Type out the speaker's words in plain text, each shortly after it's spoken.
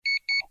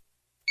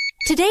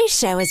Today's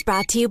show is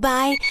brought to you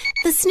by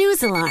the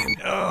Snooze Alarm.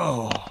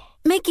 Oh.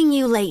 Making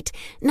you late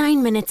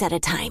 9 minutes at a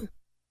time.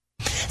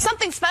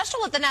 Something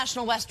special at the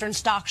National Western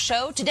Stock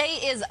Show. Today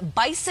is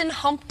Bison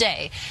Hump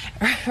Day.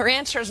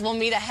 Ranchers will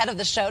meet ahead of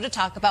the show to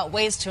talk about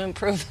ways to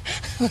improve.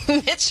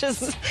 Mitch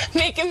is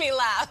making me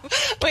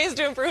laugh. Ways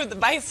to improve the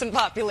bison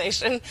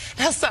population.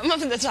 Now, some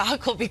of the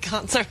talk will be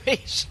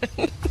conservation.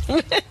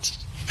 Mitch.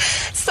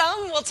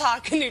 Some will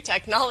talk new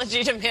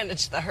technology to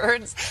manage the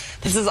herds.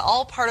 This is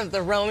all part of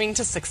the Roaming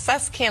to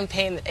Success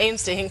campaign that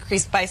aims to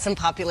increase bison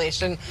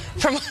population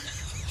from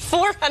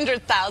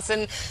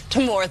 400,000 to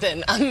more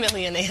than 1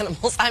 million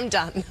animals. I'm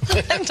done.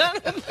 I'm done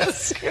with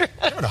this. You're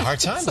having a hard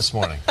time this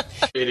morning.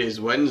 It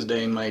is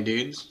Wednesday, my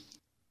dudes.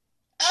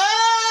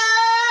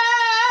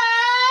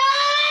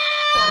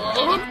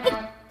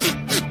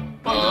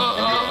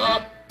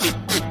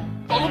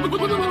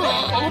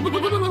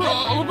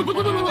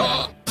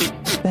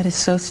 That is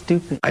so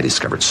stupid. I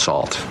discovered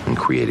salt and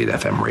created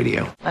FM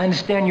radio. I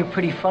understand you're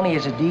pretty funny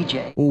as a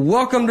DJ. Well,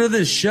 welcome to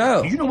the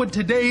show. You know what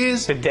today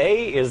is?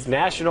 Today is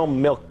National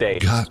Milk Day.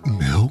 Got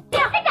milk?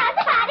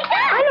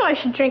 I know I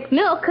should drink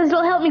milk because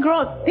it'll help me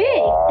grow up big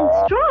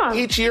and strong.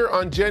 Each year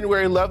on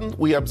January 11th,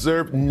 we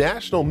observe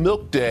National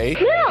Milk Day.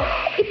 Milk!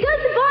 It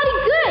does the body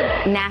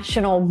good!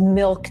 National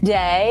Milk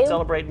Day.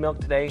 Celebrate milk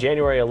today.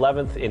 January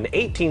 11th, in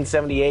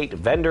 1878,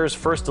 vendors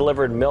first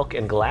delivered milk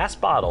in glass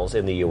bottles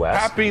in the U.S.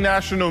 Happy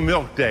National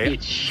Milk Day.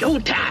 It's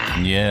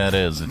showtime. Yeah, it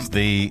is. It's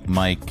the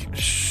Mike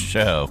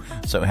Show.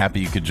 So happy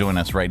you could join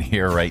us right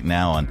here, right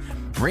now on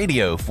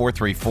Radio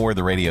 434,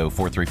 the Radio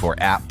 434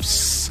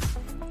 apps,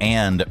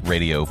 and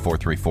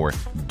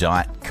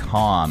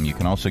radio434.com. You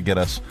can also get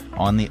us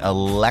on the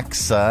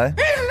Alexa.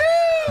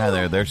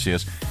 Hello. There she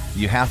is.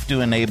 You have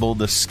to enable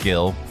the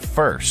skill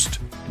first.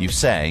 You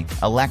say,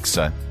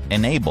 Alexa,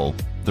 enable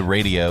the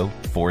Radio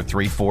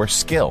 434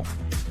 skill.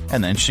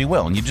 And then she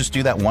will. And you just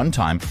do that one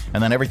time.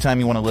 And then every time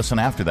you want to listen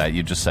after that,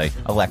 you just say,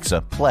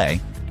 Alexa,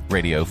 play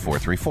Radio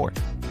 434.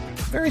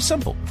 Very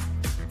simple.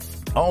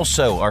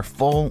 Also, our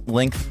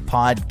full-length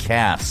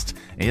podcast.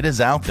 It is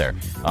out there.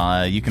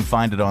 You can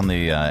find it on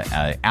the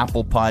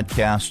Apple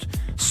Podcast,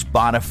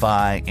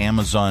 Spotify,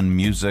 Amazon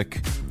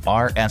Music,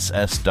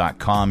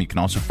 RSS.com. You can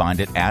also find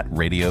it at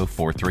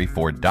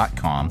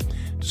radio434.com.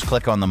 Just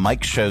click on the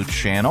Mike Show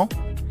channel.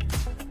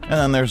 And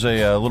then there's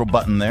a little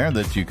button there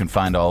that you can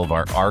find all of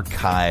our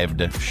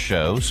archived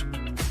shows.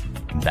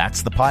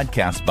 That's the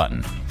podcast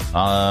button.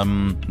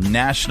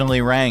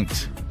 Nationally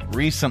ranked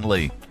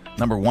recently,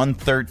 number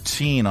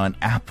 113 on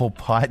Apple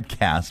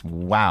Podcasts.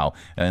 Wow.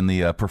 And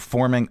the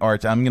performing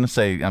arts, I'm going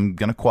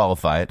to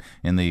qualify it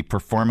in the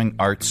performing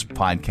arts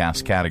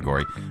podcast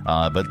category.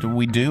 But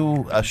we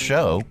do a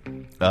show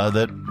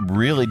that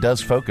really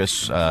does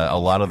focus a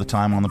lot of the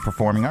time on the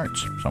performing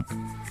arts. So,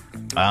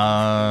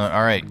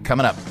 all right,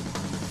 coming up.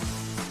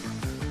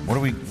 What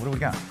do we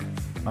got?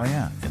 Oh,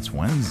 yeah, it's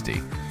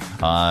Wednesday.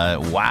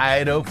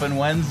 Wide open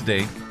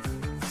Wednesday.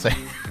 So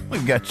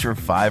we've got your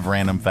 5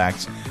 random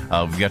facts.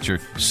 We've got your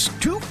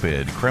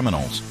stupid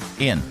criminals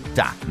in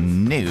the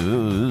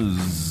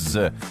news.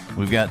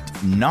 We've got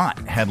not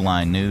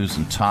headline news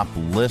and top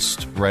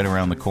list right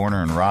around the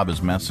corner, and Rob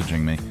is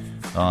messaging me.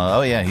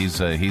 Oh yeah, he's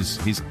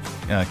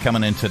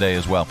coming in today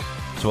as well.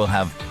 So we'll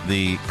have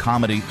the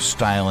comedy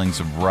stylings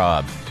of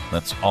Rob.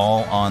 That's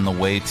all on the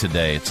way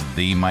today. It's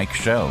The Mike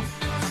Show.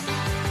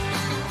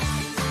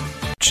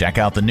 Check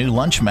out the new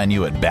lunch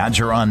menu at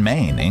Badger on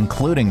Main,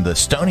 including the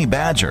Stony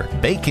Badger,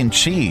 bacon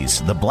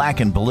cheese, the black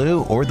and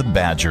blue, or the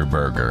Badger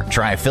Burger.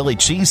 Try a Philly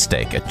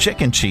cheesesteak, a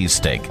chicken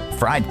cheesesteak,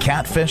 fried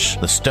catfish,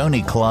 the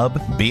Stony Club,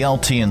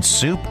 BLT and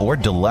soup, or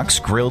deluxe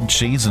grilled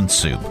cheese and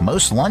soup.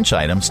 Most lunch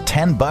items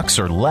 $10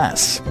 or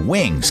less.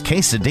 Wings,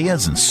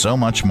 quesadillas, and so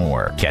much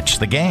more. Catch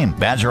the game.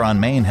 Badger on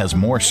Main has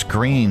more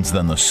screens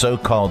than the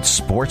so-called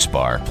sports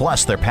bar.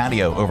 Plus, their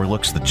patio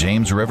overlooks the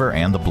James River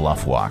and the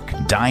Bluff Walk.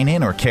 Dine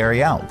in or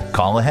carry out.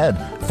 Call ahead,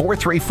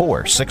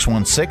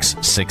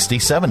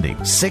 434-616-6070,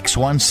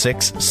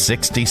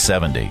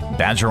 616-6070.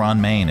 Badger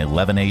on Main,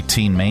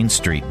 1118 Main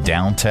Street,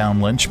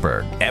 downtown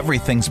Lynchburg.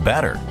 Everything's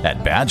better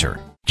at Badger.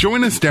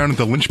 Join us down at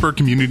the Lynchburg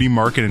Community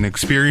Market and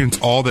experience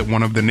all that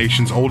one of the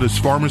nation's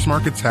oldest farmers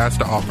markets has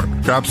to offer.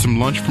 Grab some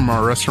lunch from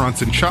our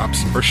restaurants and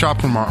shops, or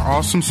shop from our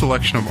awesome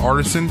selection of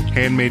artisan,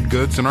 handmade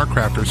goods in our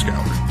crafters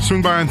gallery.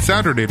 Swing by on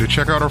Saturday to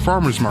check out our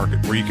farmers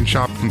market, where you can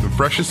shop from the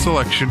freshest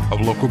selection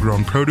of local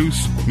grown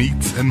produce,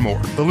 meats, and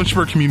more. The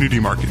Lynchburg Community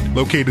Market,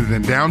 located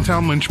in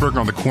downtown Lynchburg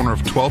on the corner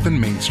of 12th and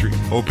Main Street.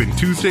 Open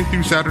Tuesday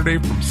through Saturday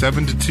from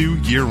 7 to 2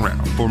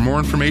 year-round. For more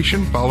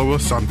information, follow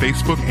us on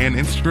Facebook and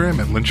Instagram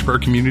at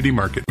Lynchburg Community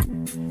Market.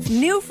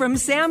 New from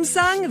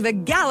Samsung, the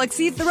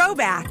Galaxy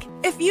Throwback.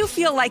 If you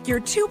feel like you're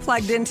too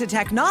plugged into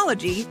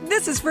technology,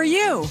 this is for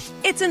you.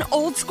 It's an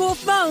old school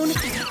phone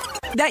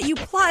that you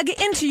plug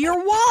into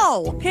your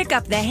wall. Pick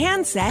up the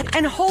handset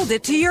and hold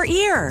it to your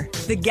ear.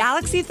 The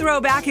Galaxy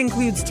Throwback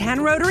includes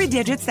 10 rotary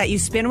digits that you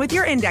spin with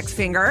your index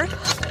finger.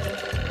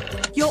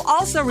 You'll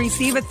also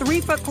receive a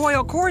 3-foot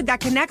coil cord that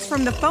connects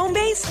from the phone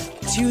base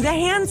to the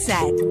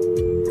handset.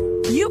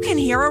 You can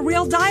hear a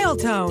real dial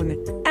tone.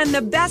 And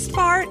the best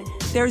part?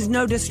 There's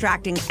no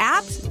distracting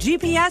apps,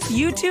 GPS,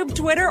 YouTube,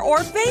 Twitter, or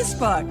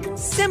Facebook.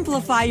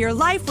 Simplify your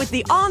life with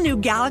the all-new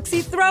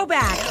Galaxy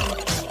Throwback.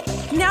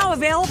 Now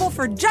available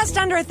for just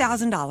under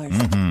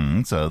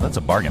 $1,000. So that's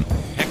a bargain.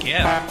 Heck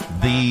yeah.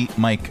 The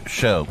Mike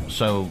Show.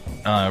 So,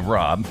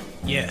 Rob.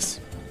 Yes.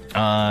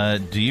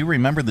 Do you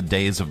remember the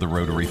days of the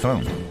rotary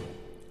phone?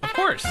 Of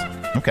course.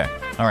 Okay.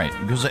 All right.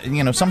 Because,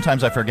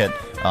 sometimes I forget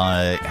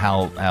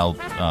how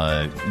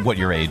what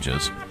your age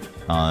is.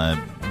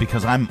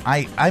 Because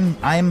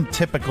I'm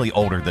typically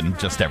older than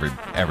just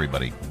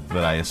everybody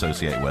that I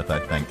associate with, I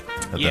think,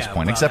 at this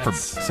point. Well,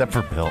 except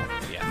for Bill.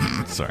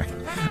 Yeah. Sorry.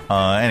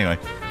 Anyway.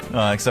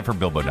 Except for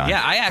Bilbo Don.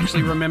 Yeah, I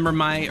actually remember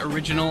my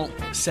original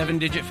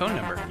 7-digit phone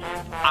number.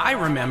 I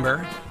remember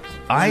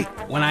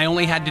when I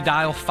only had to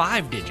dial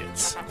 5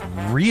 digits.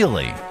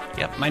 Really?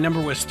 Yep, my number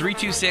was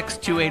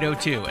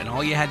 326-2802, and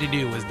all you had to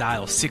do was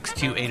dial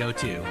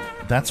 62802.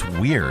 That's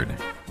weird.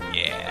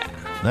 Yeah.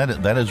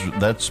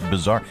 That's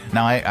bizarre.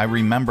 Now I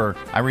remember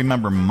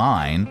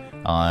mine.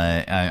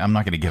 I'm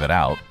not going to give it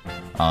out.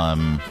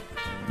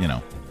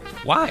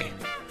 Why?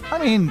 I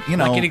mean,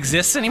 like it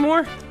exists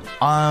anymore?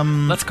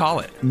 Let's call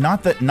it.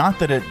 Not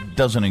that it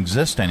doesn't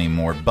exist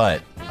anymore,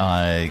 but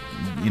they're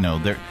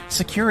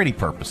security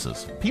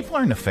purposes. People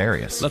are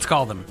nefarious. Let's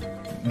call them.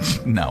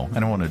 No, I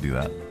don't want to do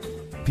that.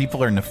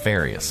 People are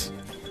nefarious.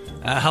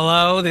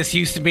 Hello, this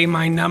used to be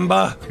my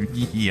number.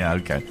 Yeah,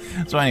 okay.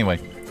 So anyway,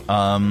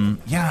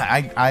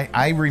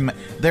 I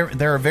remember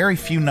there are very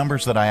few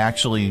numbers that I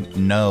actually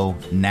know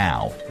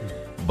now,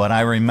 but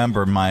I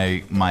remember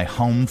my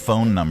home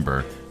phone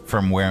number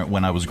from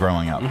when I was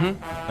growing up.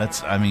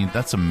 Mm-hmm.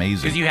 That's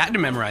amazing. Because you had to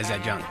memorize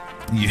that junk.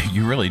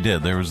 You really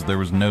did. There was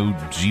no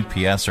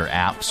GPS or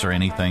apps or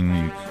anything.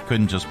 You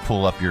couldn't just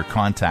pull up your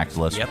contact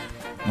list. Yep.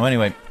 Well,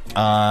 anyway,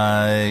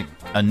 a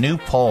new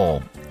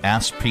poll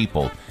asked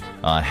people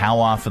how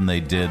often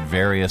they did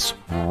various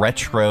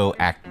retro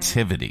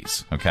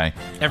activities. Okay.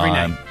 Every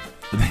night.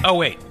 Oh,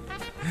 wait.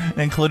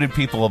 Included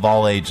people of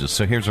all ages.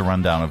 So here's a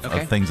rundown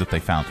of things that they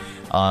found.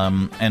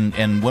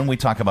 And when we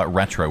talk about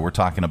retro, we're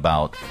talking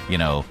about,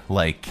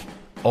 like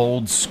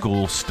old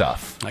school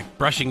stuff. Like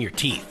brushing your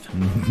teeth.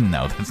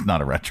 No, that's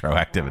not a retro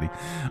activity.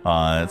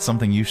 It's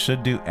something you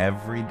should do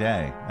every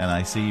day. And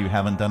I see you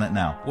haven't done it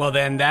now. Well,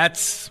 then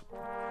that's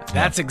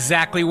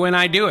exactly when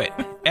I do it.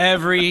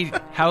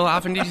 How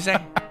often did you say?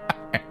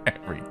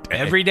 Every day.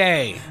 Every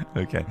day.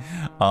 Okay.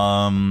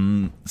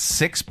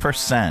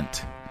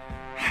 6%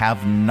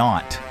 have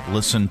not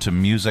listened to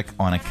music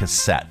on a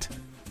cassette.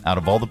 Out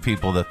of all the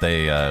people that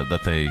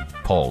they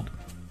polled.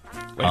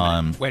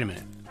 Wait a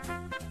minute.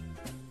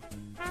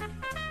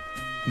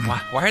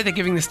 Why are they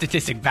giving the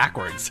statistic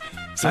backwards?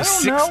 So I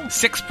don't know.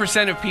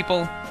 6% of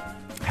people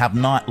have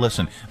not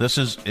listened. This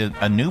is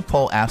a new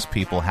poll asked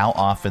people how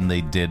often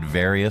they did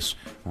various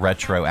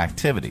retro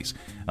activities.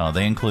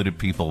 They included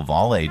people of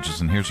all ages,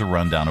 and here's a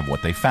rundown of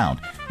what they found.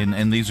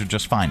 And these are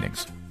just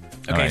findings.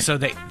 Okay, right? So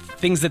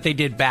things that they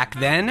did back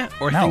then,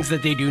 or things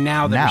that they do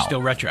now that are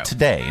still retro?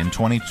 Today, in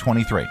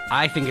 2023.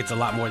 I think it's a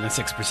lot more than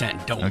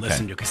 6% don't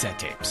listen to cassette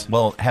tapes.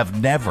 Well,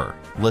 have never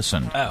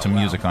listened to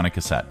music on a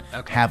cassette.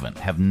 Okay.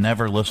 Have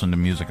never listened to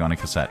music on a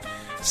cassette.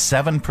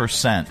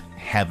 7%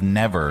 have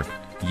never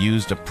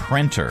used a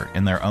printer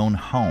in their own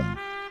home.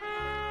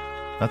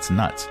 That's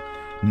nuts.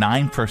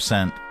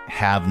 9%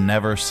 have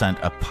never sent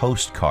a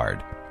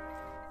postcard.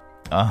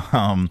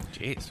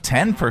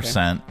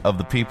 10% of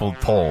the people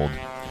polled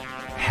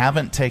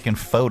haven't taken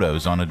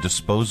photos on a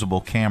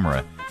disposable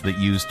camera that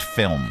used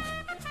film.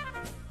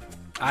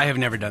 I have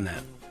never done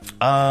that.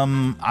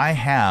 I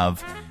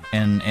have,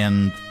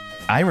 and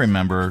I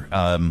remember.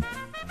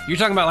 You're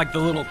talking about like the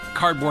little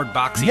cardboard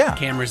boxy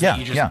cameras that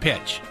you just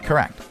pitch.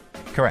 Correct.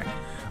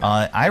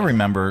 I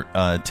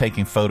remember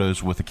taking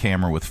photos with a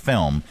camera with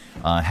film,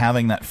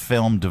 having that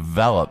film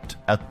developed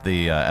at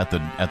the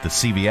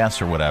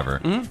CVS or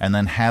whatever, and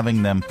then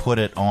having them put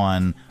it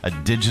on a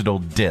digital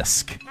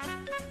disc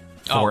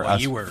for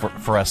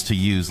us to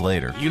use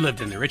later. You lived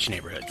in the rich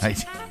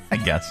neighborhoods. I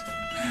guess.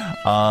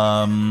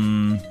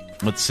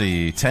 Let's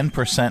see.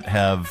 10%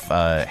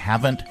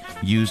 haven't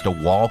used a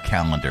wall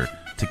calendar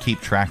to keep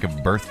track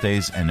of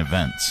birthdays and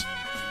events.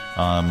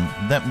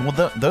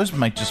 Those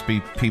might just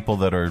be people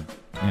that are,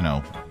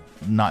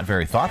 not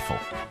very thoughtful.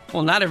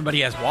 Well, not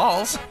everybody has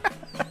walls.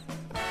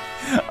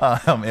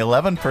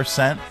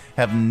 11%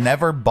 have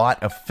never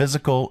bought a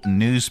physical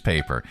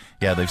newspaper.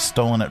 Yeah, they've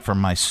stolen it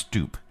from my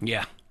stoop.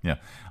 Yeah.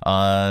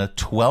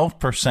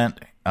 12%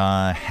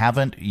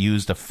 haven't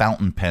used a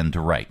fountain pen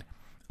to write.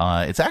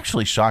 It's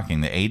actually shocking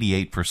that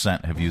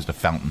 88% have used a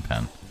fountain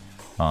pen.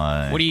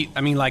 What do you?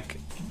 I mean, like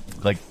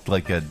a.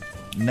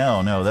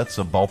 No, that's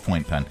a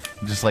ballpoint pen.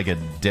 Just like a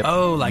dip.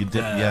 Oh, like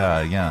dip,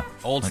 yeah.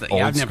 Old stuff. Like Yeah,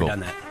 old I've never school.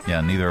 done that.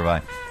 Yeah, neither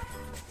have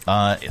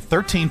I.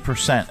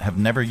 13% have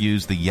never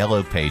used the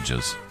Yellow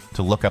Pages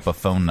to look up a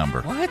phone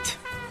number. What?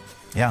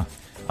 Yeah.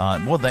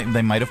 Well,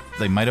 they might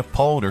have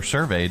polled or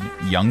surveyed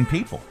young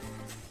people.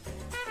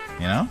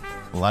 A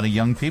lot of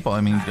young people.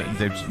 I mean,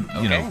 there's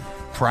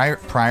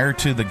prior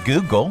to the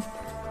Google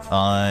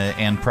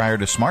and prior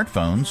to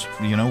smartphones,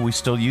 we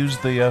still use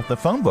the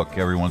phone book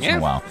every once in a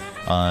while.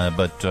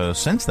 But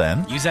since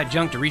then, use that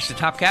junk to reach the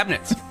top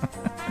cabinets.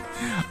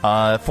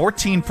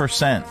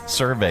 14%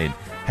 surveyed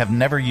have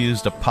never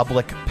used a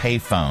public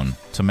payphone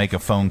to make a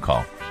phone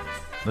call.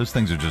 Those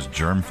things are just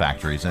germ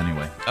factories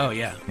anyway. Oh,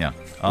 yeah. Yeah.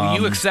 Will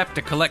you accept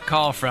a collect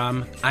call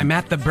from, I'm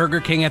at the Burger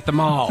King at the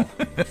mall?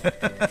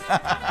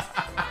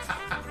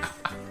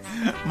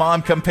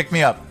 Mom, come pick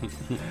me up.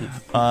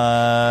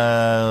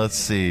 Let's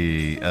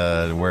see.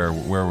 Where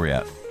are we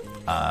at?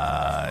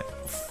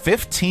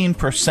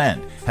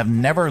 15% have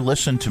never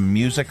listened to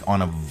music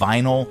on a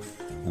vinyl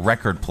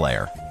record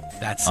player.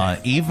 That's it.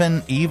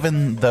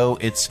 Even though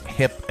it's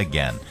hip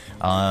again.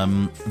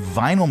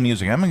 Vinyl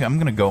music, I'm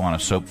going to go on a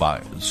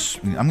soapbox.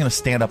 I'm going to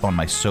stand up on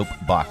my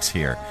soapbox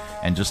here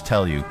and just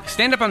tell you.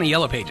 Stand up on the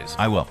Yellow Pages.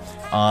 I will.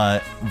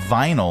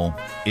 Vinyl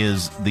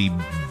is the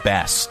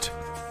best,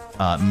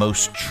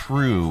 most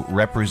true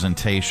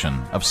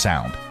representation of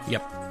sound.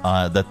 Yep.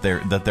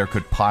 That there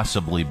could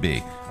possibly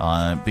be.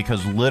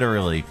 Because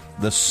literally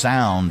the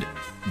sound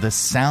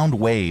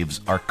waves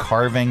are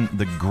carving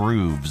the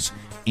grooves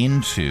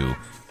into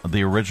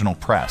the original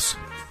press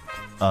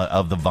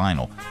of the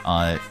vinyl.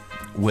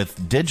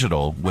 With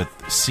digital, with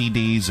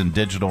CDs and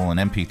digital and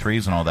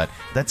MP3s and all that,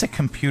 that's a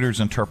computer's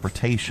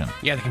interpretation.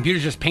 Yeah, the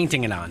computer's just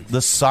painting it on. The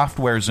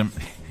software's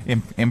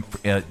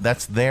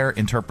that's their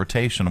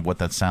interpretation of what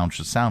that sound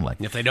should sound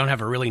like. If they don't have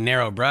a really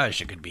narrow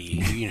brush, it could be,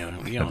 you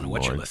don't know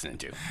what you're listening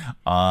to.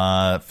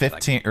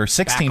 15 or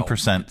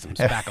 16% some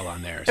spackle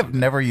on there. Have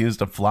never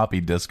used a floppy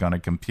disk on a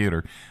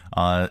computer.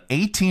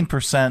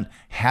 18%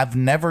 have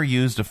never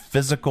used a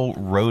physical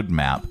road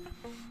map.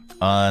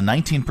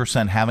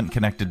 19% haven't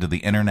connected to the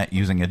internet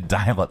using a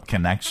dial-up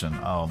connection.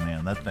 Oh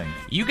man, that thing!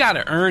 You got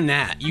to earn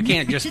that. You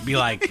can't just be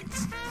like,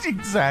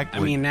 exactly.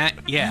 I mean that.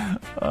 Yeah.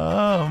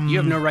 You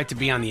have no right to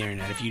be on the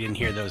internet if you didn't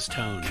hear those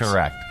tones.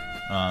 Correct.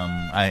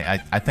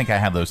 I think I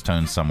have those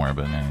tones somewhere,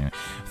 but anyway.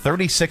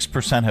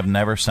 36% have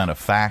never sent a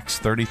fax.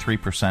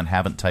 33%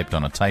 haven't typed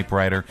on a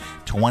typewriter.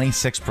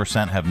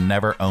 26% have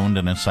never owned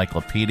an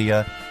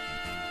encyclopedia,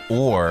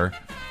 or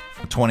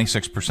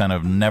 26%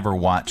 have never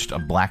watched a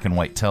black and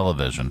white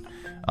television.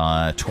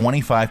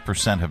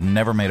 25% have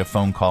never made a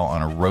phone call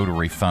on a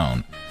rotary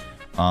phone.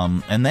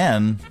 And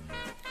then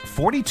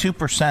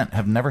 42%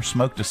 have never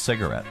smoked a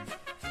cigarette.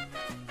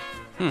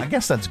 I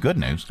guess that's good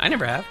news. I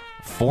never have.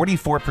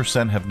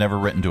 44% have never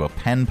written to a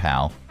pen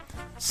pal.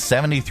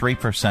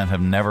 73%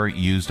 have never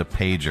used a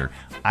pager.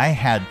 I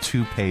had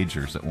 2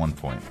 pagers at one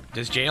point.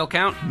 Does jail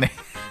count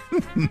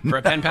for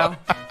a pen pal?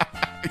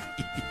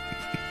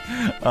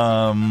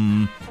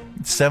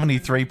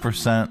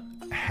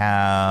 73%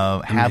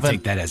 haven't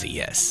take that as a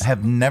yes.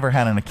 Have never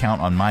had an account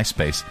on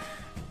MySpace,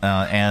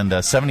 and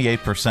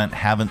 78%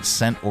 haven't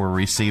sent or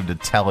received a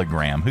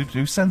telegram.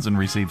 Who sends and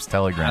receives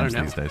telegrams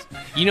these days?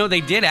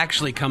 They did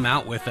actually come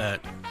out with a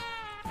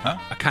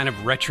kind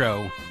of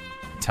retro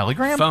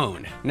telegram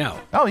phone. No.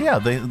 Oh yeah,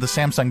 the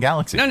Samsung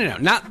Galaxy. No,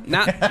 not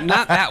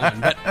that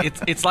one. But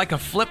it's like a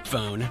flip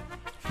phone.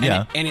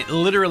 And it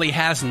literally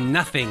has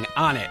nothing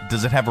on it.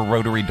 Does it have a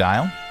rotary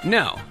dial?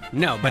 No,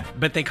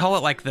 but they call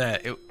it like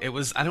it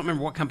was, I don't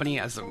remember what company,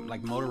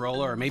 like Motorola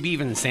or maybe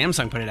even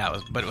Samsung put it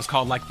out, but it was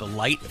called like the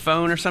Light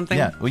phone or something.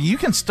 Yeah, well, you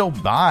can still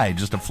buy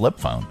just a flip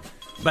phone.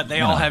 But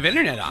they all have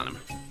internet on them.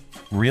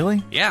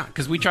 Really? Yeah,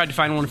 because we tried to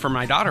find one for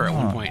my daughter at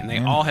one point, and they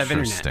all have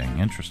internet.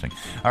 Interesting.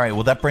 All right,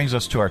 well, that brings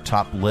us to our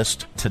top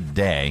list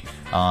today.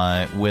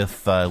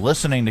 With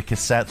listening to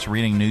cassettes,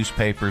 reading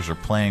newspapers, or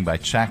playing by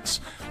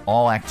checks,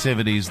 all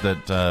activities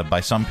that,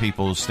 by some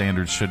people's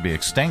standards, should be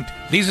extinct.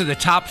 These are the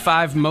top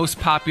 5 most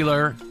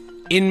popular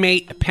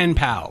inmate pen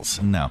pals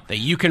that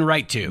you can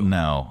write to.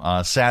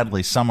 No.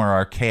 Sadly, some are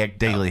archaic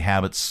daily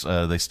habits.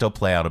 They still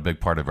play out a big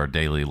part of our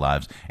daily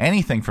lives.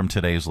 Anything from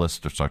today's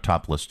list, it's our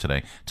top list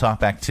today.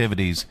 Top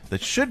activities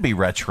that should be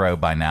retro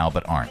by now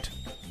but aren't.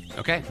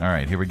 Okay. All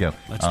right, here we go.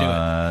 Let's do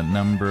it.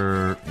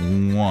 Number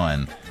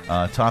 1.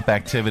 Top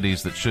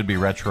activities that should be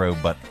retro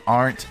but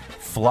aren't.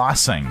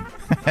 Flossing.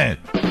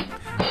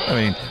 I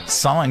mean,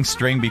 sawing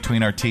string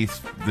between our teeth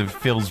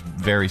feels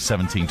very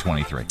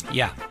 1723.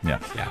 Yeah.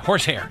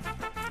 Horsehair.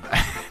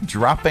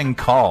 Dropping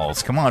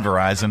calls. Come on,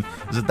 Verizon.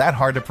 Is it that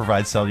hard to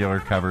provide cellular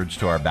coverage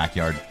to our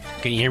backyard?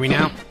 Can you hear me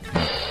now?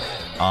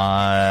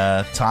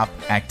 Top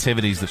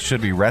activities that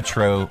should be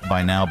retro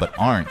by now but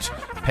aren't.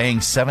 Paying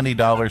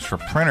 $70 for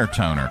printer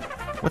toner.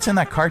 What's in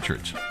that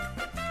cartridge?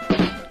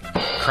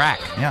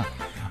 Crack. Yeah.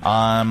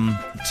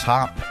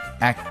 Top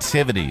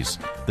activities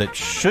that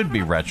should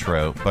be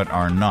retro but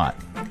are not.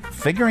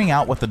 Figuring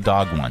out what the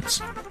dog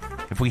wants.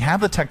 If we have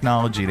the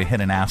technology to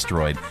hit an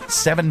asteroid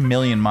 7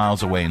 million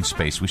miles away in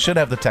space, we should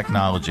have the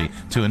technology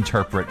to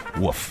interpret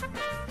woof.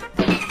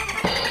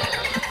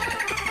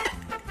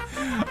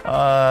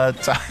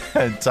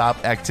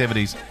 Top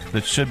activities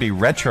that should be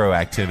retro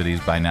activities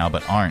by now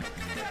but aren't.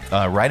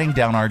 Writing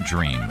down our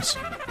dreams.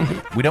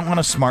 We don't want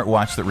a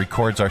smartwatch that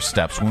records our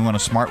steps. We want a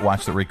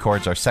smartwatch that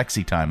records our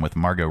sexy time with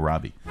Margot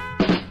Robbie.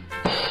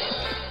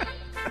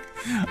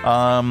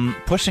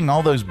 Pushing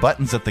all those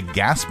buttons at the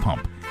gas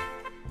pump.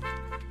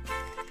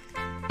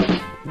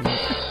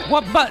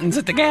 What buttons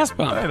at the gas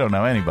pump? I don't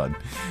know, any button.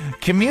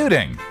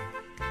 Commuting.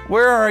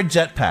 Where are our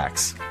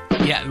jetpacks?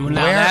 Yeah, well,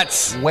 now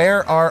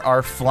where are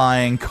our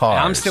flying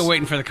cars? I'm still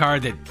waiting for the car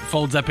that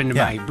folds up into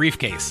my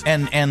briefcase.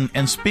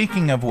 And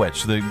speaking of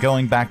which,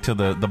 going back to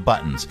the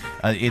buttons,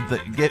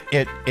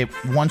 it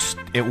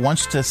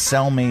wants to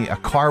sell me a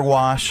car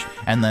wash,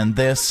 and then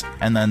this,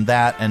 and then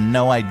that, and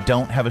no, I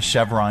don't have a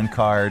Chevron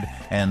card,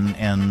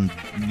 and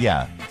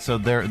yeah, so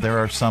there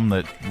are some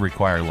that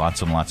require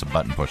lots and lots of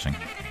button pushing.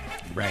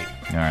 Right.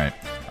 All right.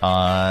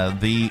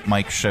 The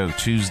Mike Show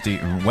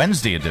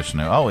Wednesday edition.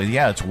 Oh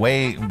yeah, it's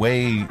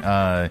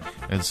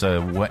it's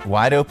a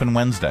wide open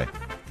Wednesday.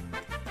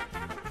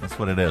 That's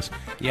what it is.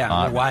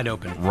 Yeah, we're wide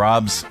open.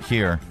 Rob's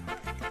here.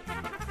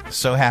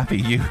 So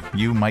happy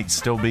you might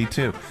still be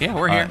too. Yeah,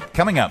 we're here.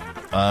 Coming up,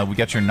 we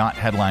got your not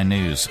headline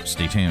news.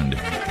 Stay tuned.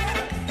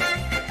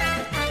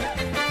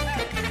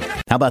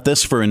 How about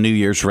this for a New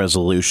Year's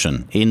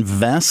resolution?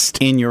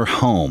 Invest in your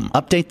home.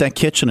 Update that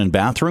kitchen and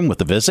bathroom with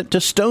a visit to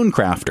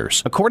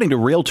Stonecrafters. According to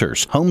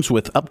realtors, homes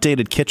with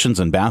updated kitchens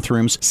and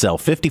bathrooms sell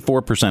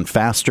 54%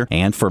 faster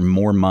and for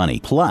more money.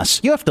 Plus,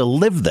 you have to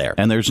live there,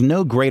 and there's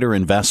no greater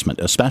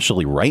investment,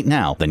 especially right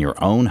now, than your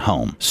own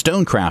home.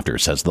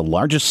 Stonecrafters has the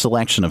largest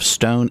selection of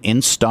stone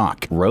in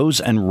stock,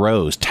 rows and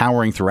rows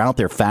towering throughout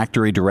their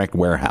factory direct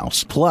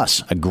warehouse.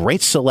 Plus, a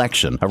great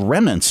selection of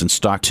remnants in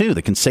stock too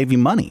that can save you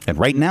money. And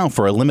right now,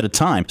 for a limited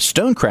time,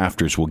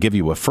 Stonecrafters will give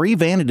you a free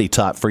vanity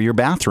top for your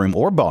bathroom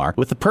or bar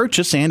with the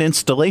purchase and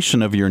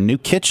installation of your new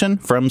kitchen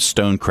from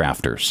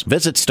Stonecrafters.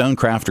 Visit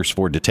Stonecrafters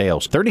for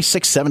details.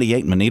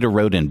 3678 Moneta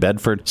Road in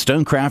Bedford,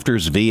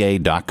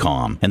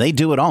 stonecraftersva.com. And they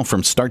do it all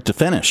from start to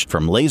finish.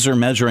 From laser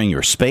measuring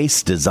your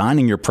space,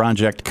 designing your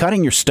project,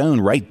 cutting your stone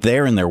right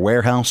there in their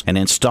warehouse, and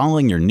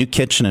installing your new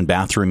kitchen and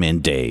bathroom in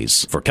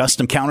days. For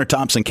custom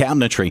countertops and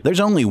cabinetry, there's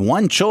only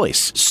one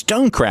choice: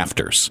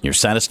 Stonecrafters. Your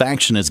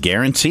satisfaction is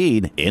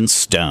guaranteed in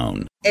stone.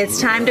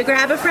 It's time to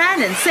grab a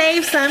friend and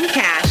save some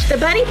cash. The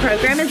Buddy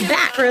program is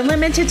back for a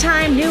limited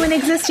time. New and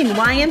existing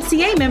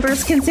YMCA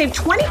members can save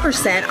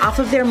 20% off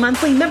of their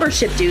monthly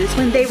membership dues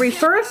when they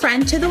refer a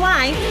friend to the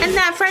Y and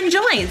that friend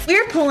joins.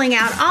 We're pulling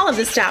out all of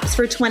the stops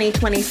for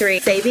 2023.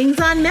 Savings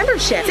on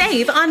membership.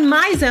 Save on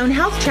MyZone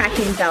health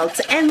tracking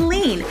belts and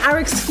Lean, our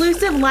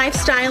exclusive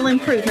lifestyle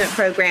improvement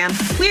program.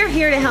 We're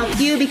here to help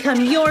you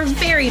become your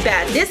very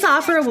best. This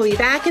offer will be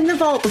back in the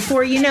vault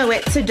before you know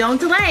it, so don't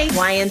delay.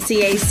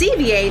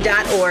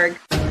 YMCACVA.org.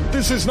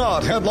 This is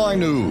not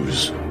headline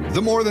news.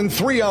 The more than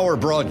 3-hour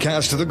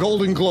broadcast of the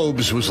Golden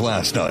Globes was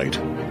last night.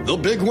 The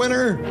big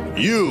winner?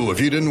 You,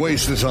 if you didn't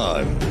waste the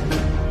time.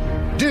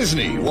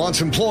 Disney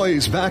wants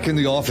employees back in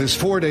the office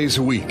 4 days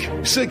a week.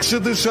 6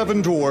 of the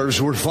 7 dwarves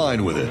were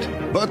fine with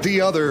it, but the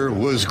other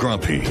was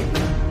grumpy.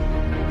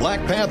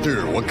 Black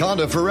Panther: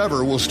 Wakanda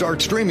Forever will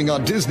start streaming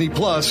on Disney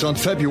Plus on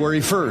February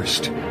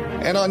 1st.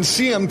 And on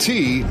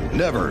CMT,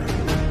 never.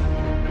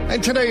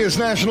 And today is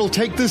National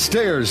Take the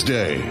Stairs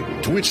Day,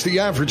 to which the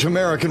average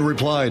American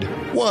replied,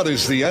 "What,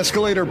 is the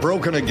escalator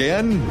broken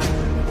again?"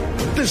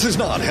 This is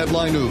not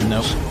headline news.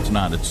 Nope, it's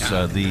not. It's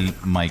the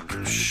Mike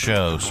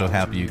Show. So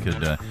happy you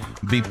could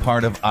be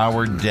part of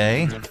our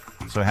day.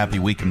 So happy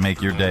we can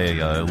make your day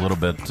a little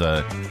bit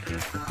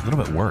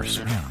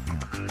worse.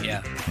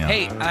 Yeah.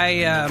 Hey,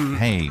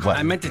 Hey, what?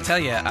 I meant to tell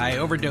you, I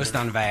overdosed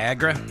on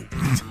Viagra.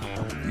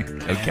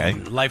 Okay.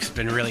 And life's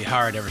been really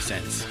hard ever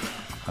since.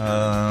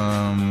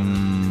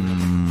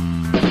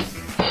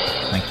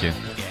 Thank you.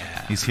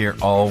 Yeah. He's here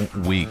all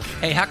week.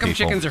 Hey, how come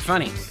chickens are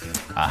funny?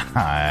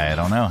 I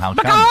don't know. How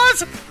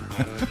because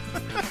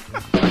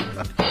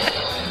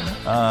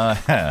come?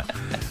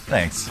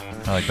 Thanks.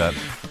 I like that.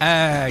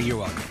 You're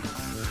welcome.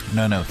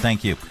 No,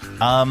 thank you.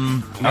 All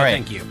right.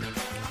 Thank you.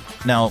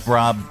 Now,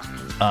 Rob,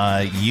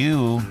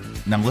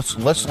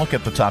 let's look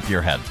at the top of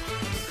your head.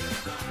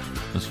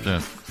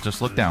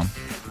 Just look down.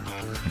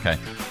 Okay.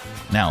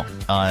 Now,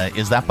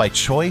 is that by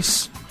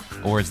choice,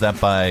 or is that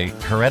by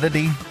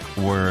heredity,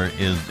 or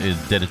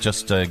did it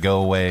just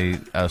go away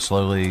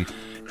slowly?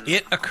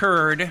 It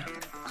occurred.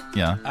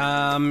 Yeah.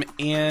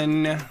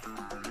 In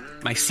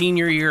my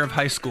senior year of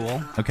high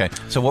school. Okay.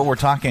 So what we're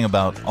talking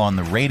about on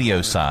the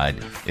radio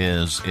side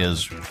is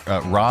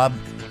Rob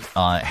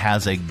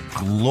has a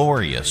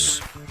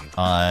glorious,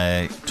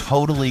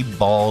 totally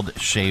bald,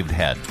 shaved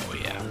head. Oh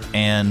yeah.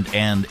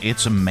 And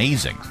it's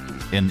amazing.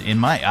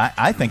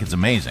 I think it's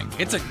amazing.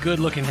 It's a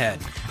good-looking head.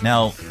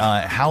 Now,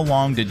 how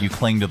long did you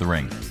cling to the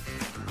ring?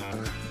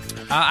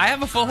 I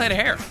have a full head of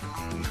hair.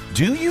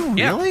 Do you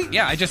really?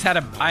 Yeah. I just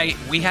had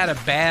we had a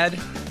bad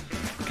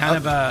kind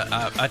of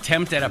a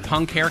attempt at a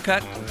punk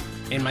haircut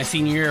in my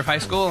senior year of high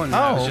school, and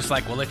I was just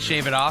like, well, let's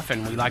shave it off,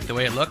 and we liked the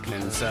way it looked,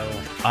 and so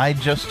I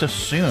just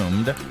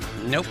assumed.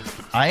 Nope.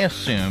 I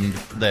assumed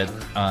that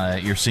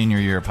your senior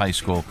year of high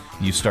school,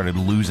 you started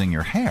losing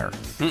your hair.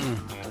 Mm-mm.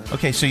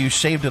 Okay, so you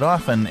shaved it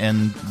off,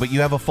 but you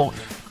have a full...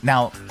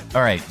 Now,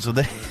 all right, so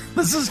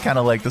this is kind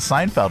of like the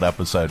Seinfeld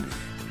episode.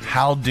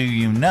 How do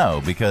you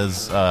know?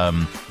 Because,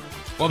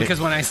 Well, because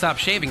when I stop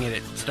shaving it,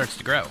 it starts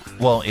to grow.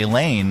 Well,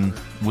 Elaine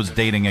was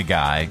dating a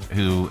guy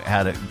who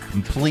had a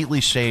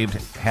completely shaved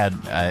head,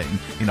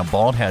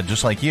 bald head,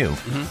 just like you.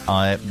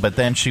 Mm-hmm. But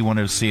then she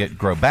wanted to see it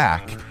grow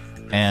back,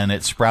 and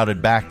it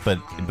sprouted back, but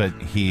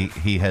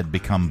he had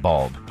become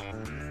bald.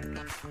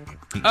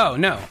 Oh,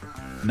 no.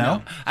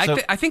 No?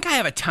 I think I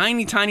have a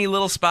tiny, tiny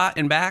little spot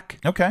in back.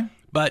 Okay.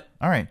 But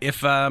all right.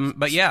 If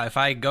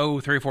I go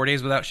 3 or 4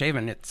 days without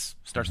shaving, it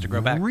starts to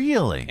grow back.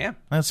 Really? Yeah.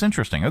 That's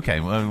interesting. Okay.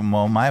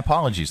 Well, my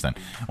apologies then.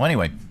 Well,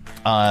 anyway,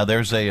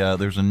 there's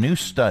a new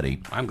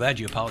study. I'm glad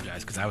you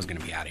apologized because I was going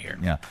to be out of here.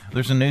 Yeah.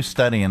 There's a new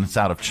study, and it's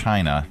out of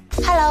China.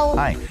 Hello.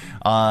 Hi.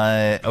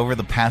 Over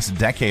the past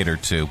decade or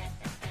two,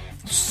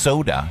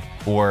 soda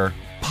or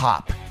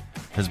pop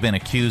has been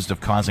accused of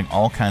causing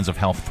all kinds of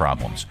health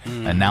problems.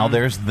 Mm-hmm. And now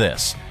there's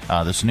this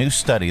new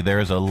study. There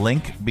is a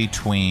link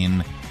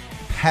between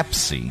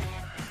Pepsi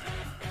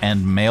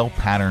and male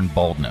pattern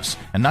baldness.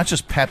 And not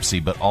just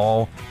Pepsi, but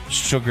all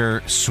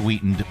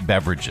sugar-sweetened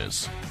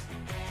beverages.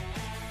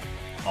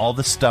 All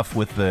the stuff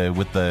with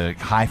the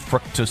high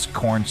fructose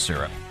corn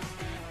syrup.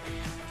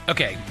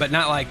 Okay, but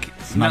not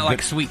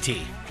like sweet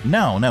tea.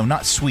 No,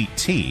 not sweet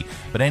tea,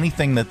 but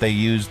anything that they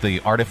use the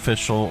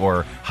artificial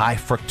or high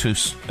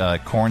fructose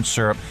corn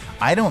syrup.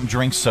 I don't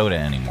drink soda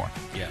anymore.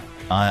 Yeah.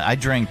 I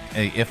drink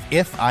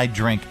if I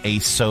drink a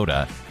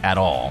soda at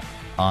all,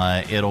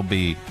 it'll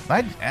be.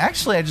 I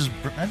just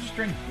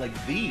drink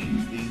like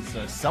these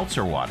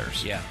seltzer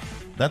waters. Yeah.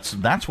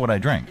 That's what I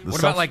drink. What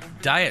about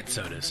like diet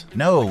sodas?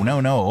 No.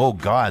 Oh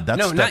God,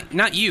 that's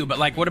not you, but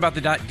like what about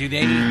the diet? Do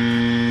they?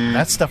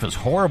 That stuff is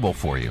horrible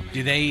for you.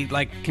 Do they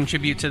like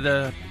contribute to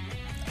the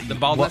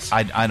baldness?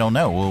 Well, I don't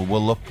know.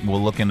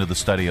 We'll look into the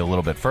study a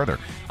little bit further.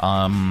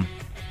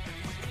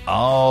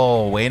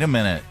 Oh, wait a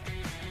minute.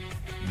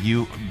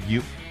 You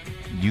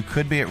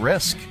could be at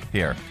risk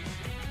here.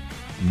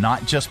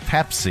 Not just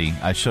Pepsi,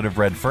 I should have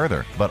read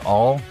further, but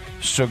all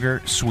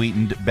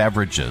sugar-sweetened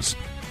beverages,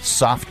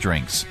 soft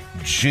drinks,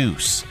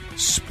 juice,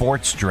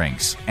 sports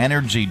drinks,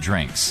 energy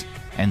drinks,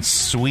 and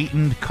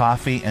sweetened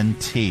coffee and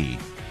tea.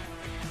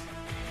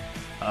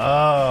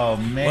 Oh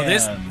man! Well,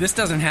 this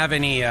doesn't have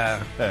any. I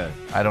don't know.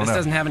 This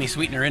doesn't have any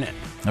sweetener in it.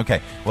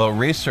 Okay. Well,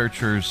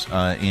 researchers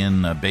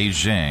in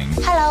Beijing.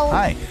 Hello.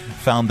 Hi.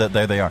 Found that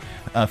there they are.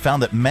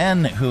 Found that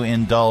men who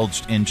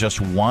indulged in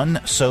just one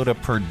soda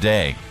per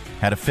day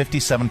had a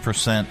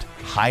 57%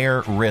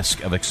 higher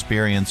risk of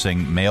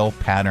experiencing male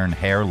pattern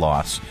hair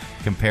loss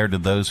compared to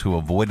those who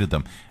avoided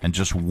them, and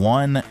just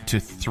 1 to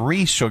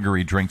 3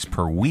 sugary drinks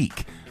per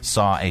week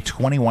saw a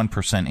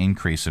 21%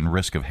 increase in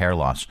risk of hair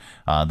loss.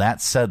 That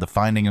said, the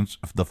findings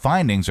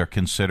are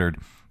considered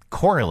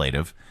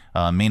correlative,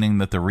 meaning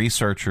that the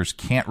researchers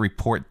can't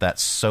report that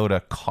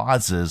soda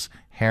causes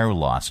hair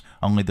loss,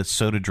 only that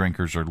soda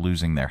drinkers are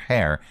losing their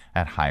hair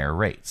at higher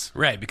rates.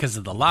 Right, because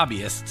of the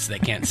lobbyists, they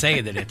can't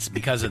say that it's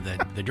because of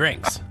the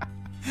drinks.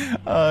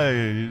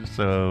 Because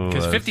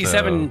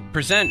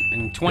 57%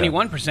 and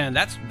 21%,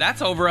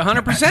 that's over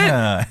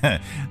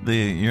 100%.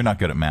 You're not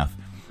good at math.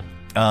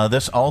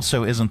 This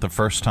also isn't the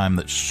first time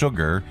that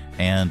sugar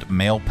and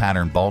male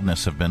pattern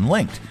baldness have been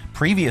linked.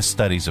 Previous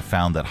studies have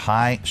found that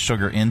high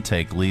sugar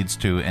intake leads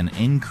to an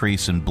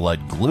increase in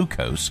blood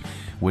glucose,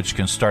 which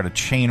can start a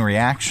chain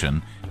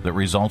reaction that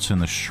results in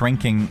the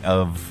shrinking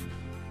of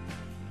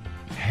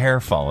hair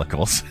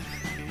follicles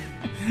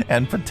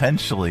and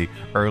potentially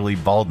early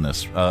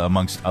baldness,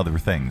 amongst other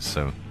things.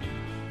 So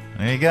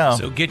there you go.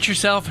 So get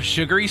yourself a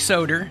sugary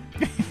soda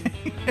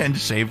and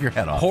shave your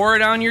head off. Pour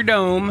it on your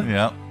dome.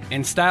 Yep.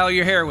 And style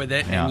your hair with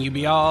it, and you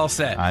be all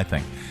set. I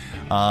think.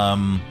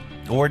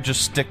 Or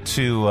just stick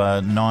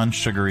to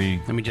non-sugary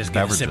beverages. Let me just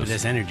get a sip of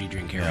this energy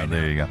drink here. Yeah,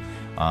 there you go.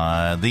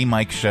 The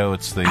Mike Show.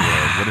 It's the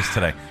what is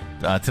today?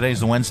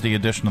 Today's the Wednesday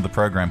edition of the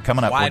program.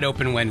 Coming up, Wide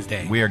Open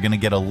Wednesday. We are going to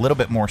get a little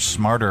bit more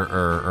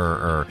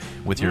smarter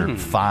with your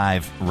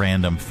 5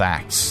 random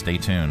facts. Stay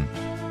tuned.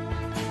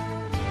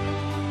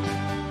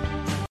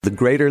 The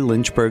Greater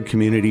Lynchburg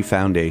Community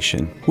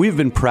Foundation. We've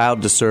been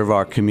proud to serve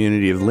our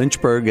community of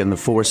Lynchburg and the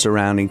 4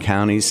 surrounding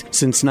counties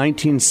since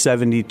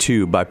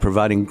 1972 by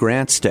providing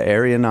grants to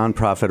area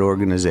nonprofit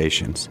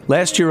organizations.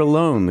 Last year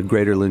alone, the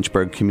Greater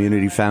Lynchburg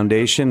Community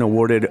Foundation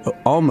awarded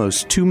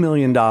almost $2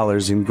 million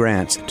in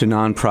grants to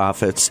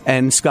nonprofits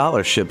and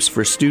scholarships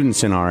for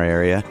students in our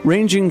area,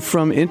 ranging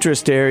from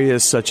interest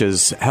areas such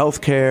as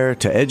healthcare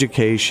to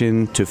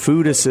education to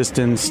food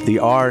assistance, the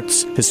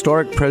arts,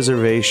 historic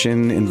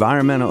preservation,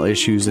 environmental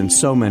issues, and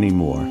so many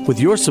more. With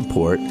your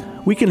support,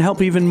 we can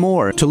help even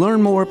more. To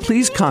learn more,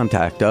 please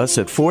contact us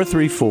at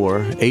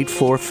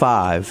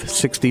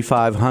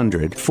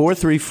 434-845-6500,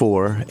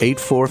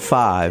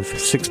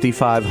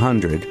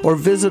 434-845-6500, or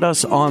visit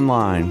us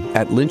online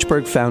at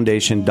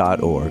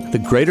lynchburgfoundation.org. The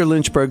Greater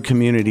Lynchburg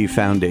Community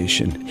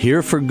Foundation,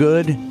 here for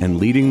good and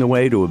leading the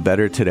way to a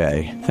better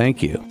today.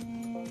 Thank you.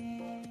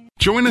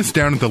 Join us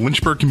down at the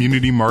Lynchburg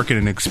Community Market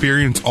and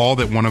experience all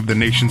that one of the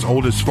nation's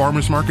oldest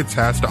farmers markets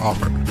has to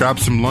offer. Grab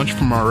some lunch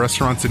from our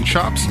restaurants and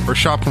shops, or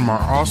shop from our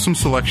awesome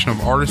selection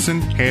of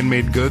artisan,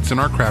 handmade goods and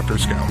our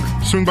crafters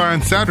gallery. Swing by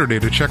on Saturday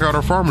to check out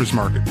our farmers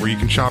market, where you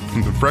can shop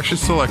from the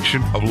freshest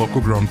selection of local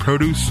grown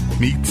produce,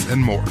 meats,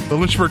 and more. The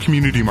Lynchburg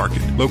Community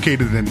Market,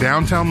 located in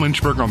downtown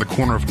Lynchburg on the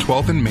corner of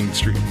 12th and Main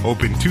Street.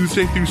 Open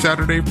Tuesday through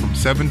Saturday from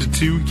 7 to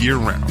 2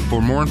 year-round.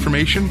 For more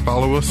information,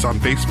 follow us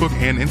on Facebook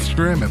and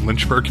Instagram at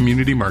Lynchburg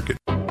Community Market.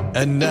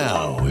 And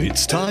now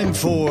it's time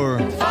for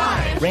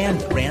 5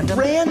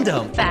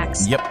 random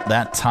facts. Yep,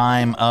 that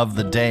time of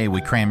the day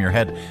we cram your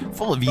head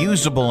full of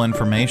usable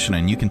information,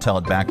 and you can tell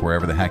it back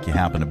wherever the heck you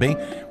happen to be.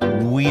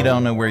 We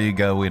don't know where you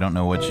go, we don't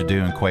know what you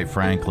do, and quite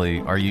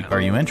frankly, are you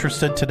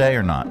interested today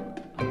or not?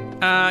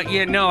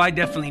 No, I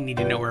definitely need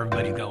to know where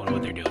everybody's going and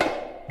what they're doing.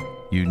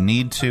 You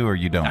need to, or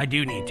you don't? I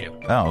do need to.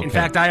 Oh, okay. In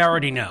fact, I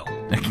already know.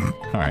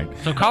 All right.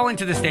 So call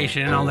into the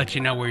station and I'll let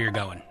you know where you're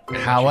going.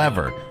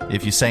 However,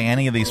 if you say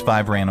any of these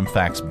 5 random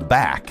facts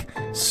back,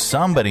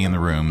 somebody in the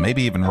room,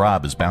 maybe even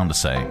Rob, is bound to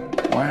say,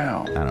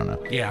 "Wow." I don't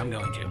know. Yeah, I'm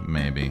going to.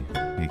 Maybe.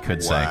 He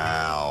could say.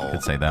 Wow.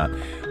 Could say that.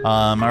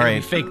 All right.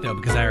 It'll be fake, though,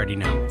 because I already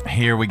know.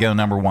 Here we go,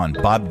 number 1.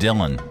 Bob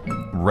Dylan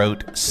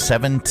wrote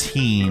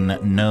 17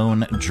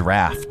 known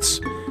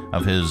drafts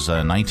of his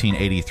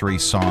 1983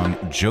 song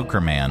Joker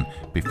Man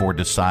before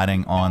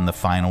deciding on the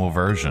final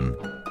version.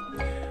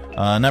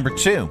 Number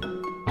 2.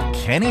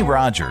 Kenny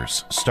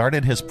Rogers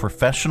started his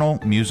professional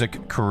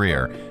music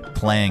career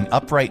playing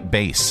upright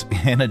bass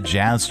in a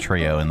jazz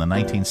trio in the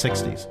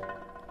 1960s.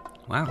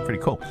 Wow. Pretty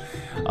cool.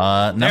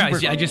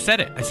 I just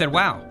said it. I said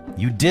wow.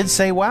 You did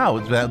say wow.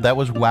 That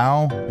was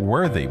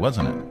wow-worthy,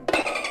 wasn't it?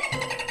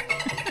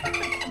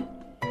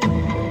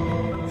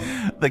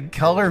 The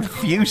color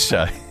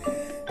fuchsia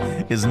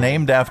is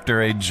named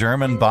after a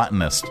German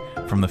botanist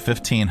from the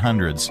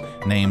 1500s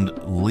named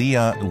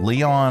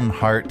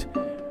Leonhard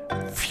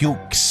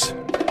Fuchs.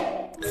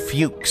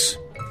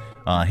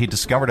 He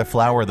discovered a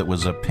flower that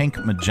was a pink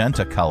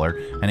magenta color,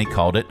 and he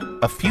called it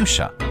a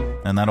fuchsia.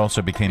 And that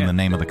also became the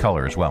name of the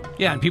color as well.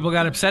 Yeah, and people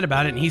got upset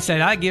about it, and he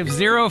said, I give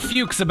 0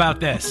 fuchs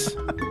about this.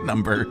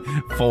 Number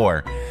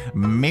 4.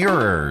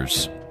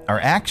 Mirrors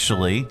are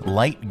actually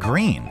light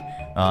green.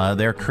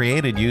 They're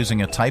created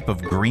using a type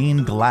of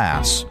green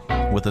glass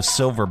with a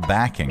silver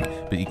backing,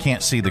 but you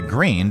can't see the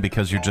green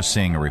because you're just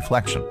seeing a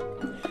reflection.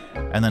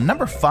 And then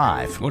number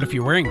 5. What if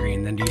you're wearing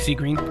green? Then do you see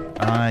green?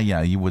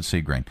 Yeah, you would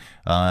see green.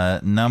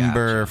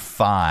 Number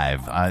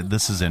 5.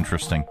 This is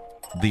interesting.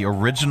 The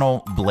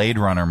original Blade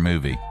Runner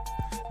movie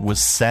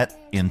was set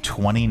in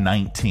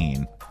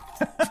 2019.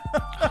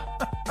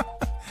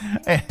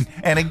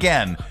 and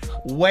again,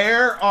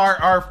 where are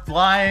our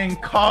flying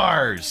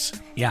cars?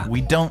 Yeah.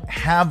 We don't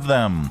have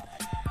them.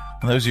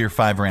 Those are your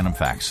 5 random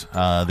facts.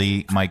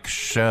 The Mike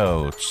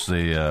Show. It's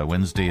the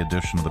Wednesday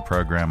edition of the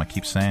program. I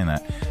keep saying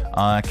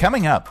that.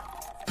 Coming up,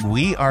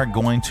 we are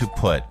going to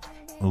put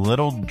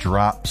little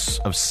drops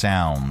of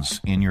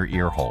sounds in your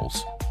ear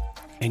holes.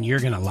 And you're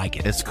going to like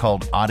it. It's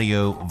called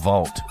Audio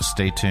Vault.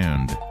 Stay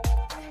tuned.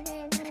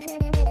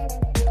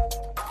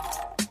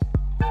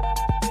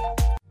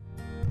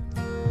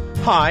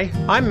 Hi,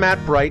 I'm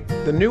Matt Bright,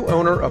 the new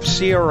owner of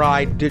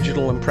CRI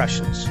Digital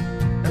Impressions.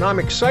 And I'm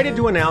excited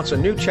to announce a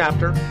new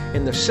chapter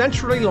in the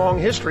century-long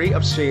history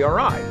of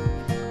CRI.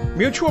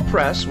 Mutual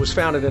Press was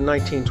founded in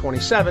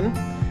 1927,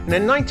 and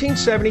in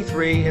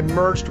 1973 it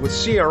merged with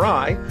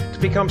CRI to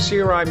become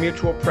CRI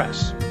Mutual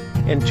Press.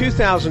 In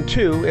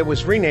 2002, it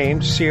was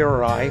renamed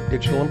CRI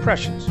Digital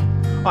Impressions.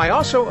 I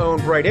also own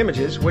Bright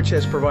Images, which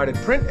has provided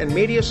print and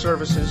media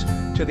services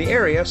to the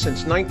area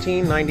since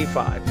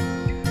 1995.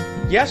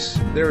 Yes,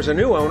 there is a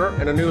new owner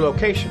and a new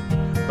location,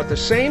 but the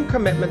same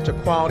commitment to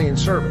quality and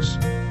service.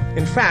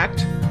 In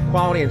fact,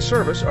 quality and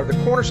service are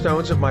the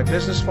cornerstones of my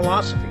business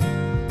philosophy.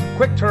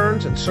 Quick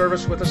turns and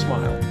service with a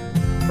smile.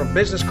 From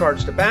business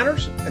cards to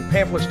banners and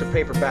pamphlets to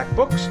paperback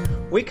books,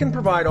 we can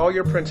provide all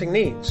your printing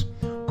needs.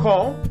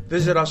 Call,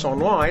 visit us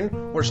online,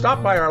 or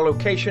stop by our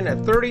location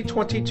at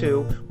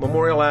 3022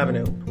 Memorial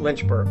Avenue,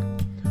 Lynchburg.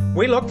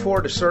 We look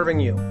forward to serving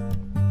you.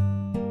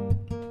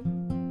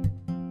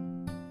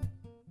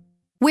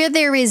 Where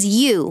there is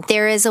you,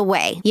 there is a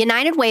way.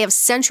 United Way of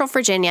Central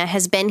Virginia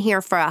has been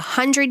here for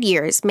 100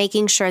 years,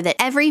 making sure that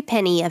every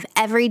penny of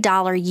every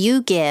dollar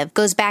you give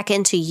goes back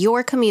into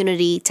your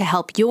community to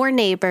help your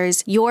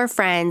neighbors, your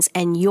friends,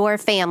 and your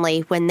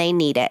family when they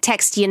need it.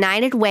 Text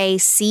United Way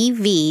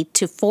CV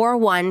to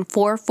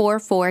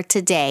 41444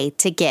 today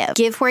to give.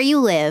 Give where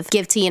you live.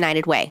 Give to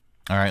United Way.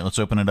 All right, let's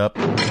open it up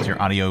with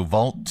your Audio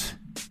Vault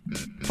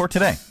for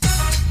today.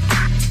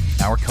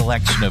 Our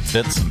collection of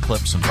bits and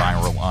clips and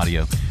viral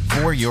audio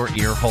for your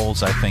ear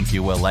holes. I think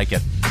you will like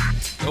it.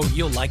 Oh,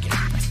 you'll like it.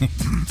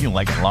 You'll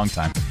like it a long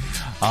time.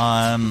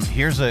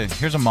 Here's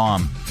a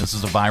mom. This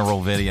is a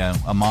viral video.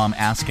 A mom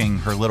asking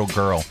her little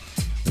girl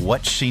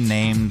what she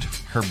named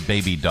her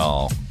baby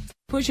doll.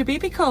 What's your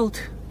baby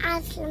called?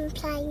 Amazon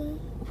Prime.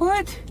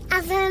 What?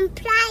 Amazon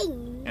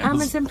Prime.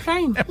 Amazon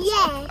Prime?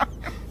 Yeah.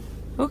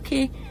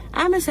 Okay.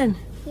 Amazon,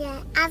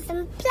 Yeah, as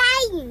I'm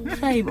playing.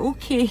 Right,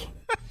 okay.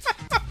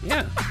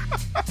 Yeah.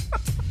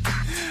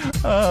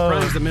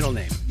 Brian's the middle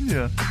name.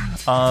 Yeah.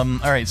 All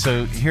right,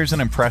 so here's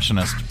an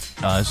impressionist.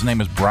 His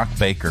name is Brock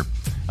Baker.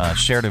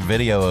 Shared a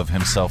video of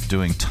himself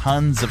doing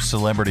tons of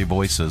celebrity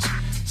voices,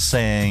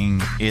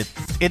 saying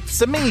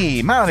it's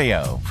me,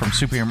 Mario, from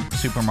Super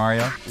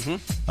Mario.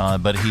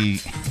 Mm-hmm. But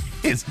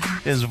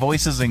his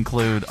voices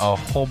include a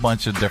whole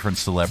bunch of different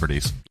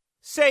celebrities.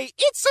 Say,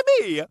 it's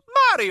me,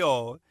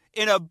 Mario,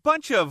 in a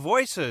bunch of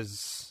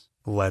voices.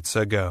 Let's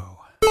go.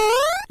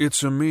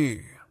 It's a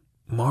me,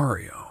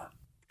 Mario.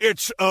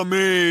 It's a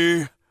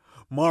me,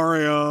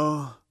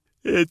 Mario.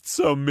 It's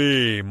a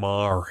me,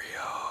 Mario.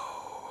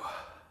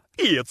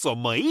 It's a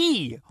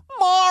me,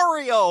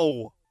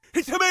 Mario.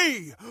 It's a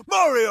me,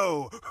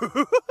 Mario.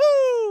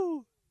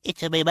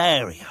 It's a me,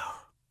 Mario.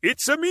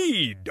 It's a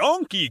me,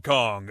 Donkey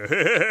Kong.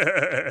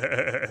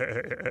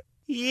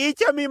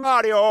 It's a me,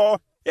 Mario.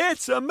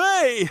 It's a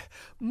me,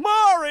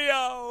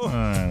 Mario.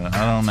 I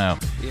don't know.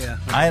 Yeah.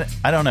 I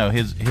don't know.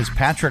 His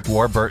Patrick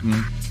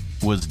Warburton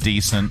was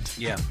decent.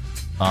 Yeah.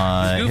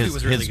 His Goofy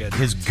was really good.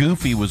 His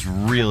Goofy was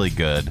really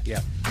good.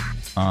 Yeah.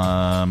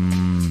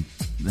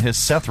 His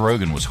Seth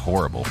Rogen was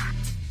horrible.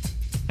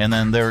 And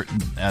then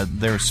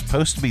there's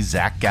supposed to be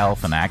Zach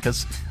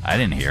Galifianakis. I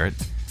didn't hear it.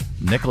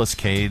 Nicolas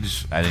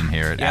Cage. I didn't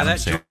hear it. Yeah, Adam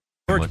that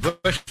George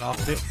Bush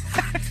off it.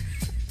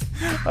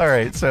 All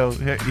right, so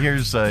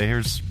here's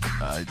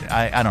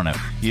I don't know.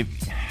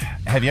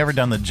 Have you ever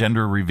done the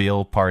gender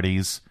reveal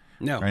parties?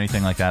 No. Or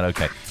anything like that?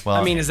 Okay. Well,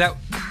 I mean, is that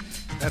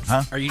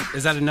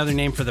another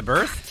name for the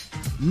birth?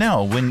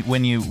 No,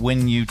 when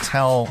you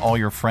tell all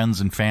your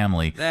friends and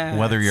family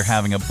whether you're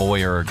having a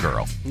boy or a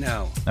girl.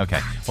 No. Okay.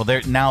 Well,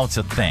 now it's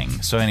a thing.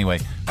 So anyway,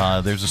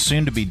 there's a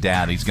soon-to-be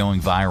dad. He's going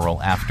viral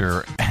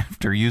after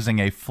using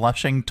a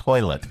flushing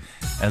toilet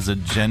as a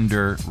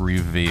gender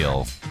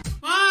reveal.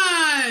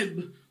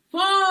 5,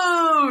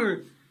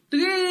 4,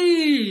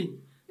 3,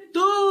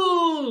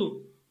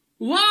 2,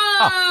 1.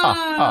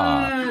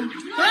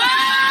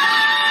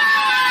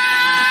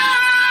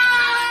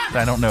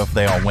 I don't know if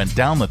they all went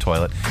down the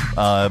toilet,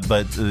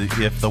 but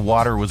if the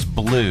water was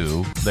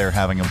blue, they're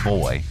having a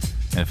boy.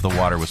 And if the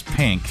water was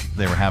pink,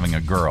 they were having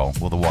a girl.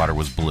 Well, the water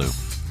was blue.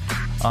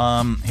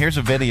 Here's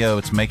a video.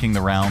 It's making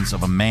the rounds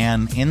of a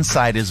man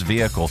inside his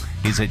vehicle.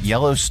 He's at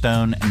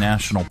Yellowstone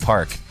National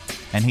Park,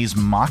 and he's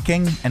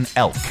mocking an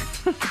elk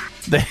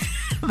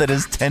that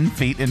is 10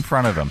 feet in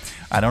front of him.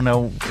 I don't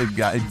know.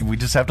 We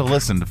just have to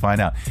listen to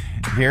find out.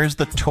 Here's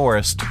the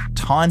tourist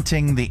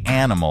taunting the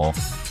animal,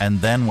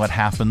 and then what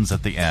happens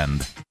at the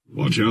end.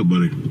 Watch out,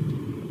 buddy.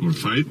 Want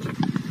to fight?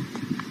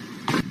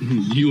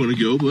 You want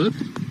to go, bud?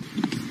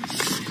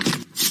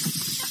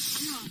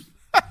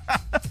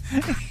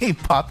 He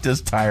popped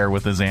his tire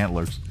with his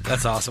antlers.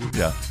 That's awesome.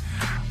 Yeah.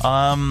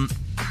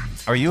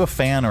 Are you a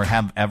fan or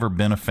have ever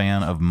been a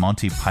fan of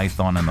Monty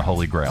Python and the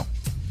Holy Grail?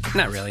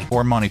 Not really.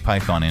 Or Monty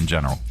Python in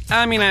general?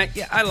 I mean,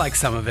 I like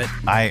some of it.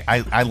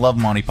 I love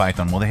Monty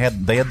Python. Well, they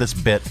had this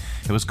bit.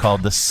 It was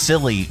called the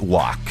Silly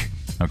Walk.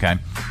 Okay,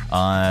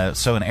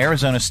 so an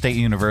Arizona State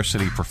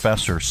University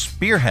professor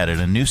spearheaded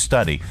a new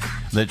study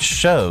that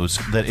shows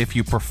that if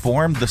you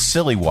performed the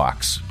Silly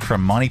Walks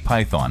from Monty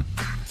Python,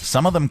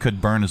 some of them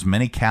could burn as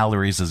many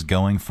calories as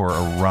going for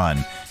a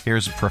run.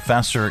 Here's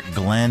Professor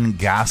Glenn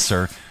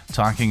Gasser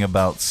talking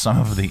about some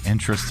of the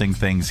interesting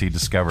things he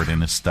discovered in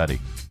his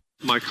study.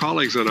 My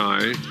colleagues and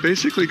I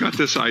basically got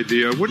this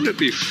idea, wouldn't it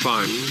be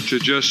fun to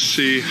just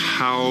see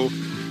how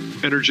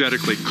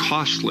energetically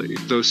costly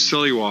those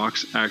silly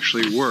walks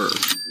actually were?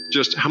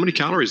 Just how many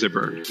calories they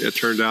burned. It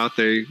turned out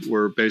they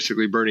were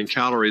basically burning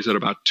calories at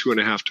about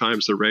 2.5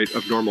 times the rate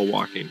of normal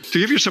walking. To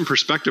give you some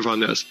perspective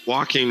on this,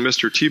 walking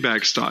Mr.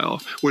 Teabag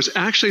style was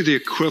actually the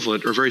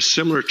equivalent or very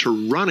similar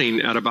to running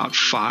at about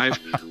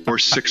 5 or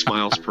 6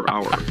 miles per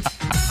hour.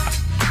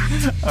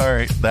 All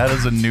right, that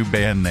is a new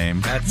band name.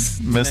 That's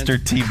Mr.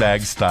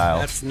 Teabag Style.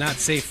 That's not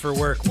safe for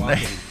work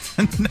walking.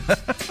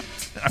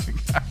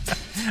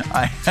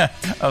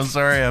 I'm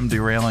sorry I'm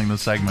derailing the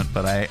segment,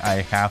 but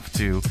I have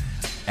to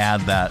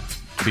add that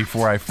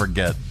before I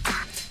forget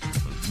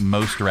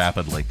most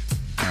rapidly.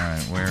 All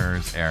right,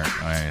 where's Eric?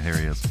 All right, here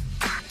he is.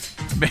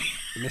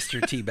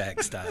 Mr.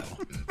 Teabag Style.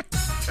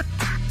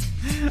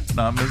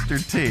 Not Mr.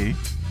 T.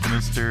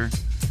 Mr.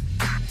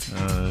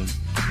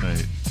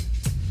 Wait.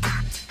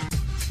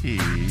 T.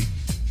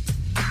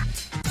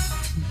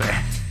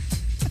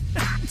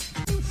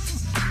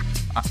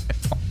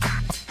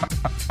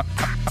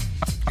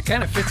 It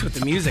kind of fits with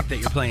the music that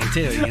you're playing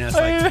too. You know, it's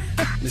like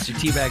Mr.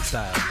 Teabag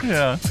Style.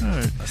 Yeah. All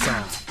right. A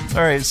song.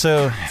 All right.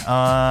 So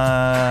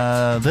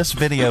this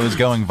video is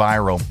going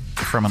viral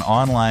from an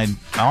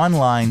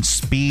online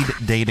speed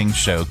dating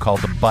show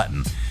called The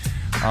Button,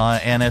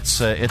 and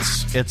it's a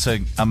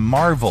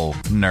Marvel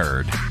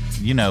nerd.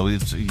 You know,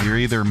 you're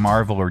either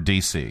Marvel or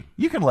DC.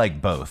 You can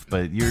like both,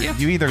 but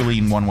you either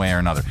lean one way or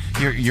another.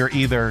 You're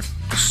either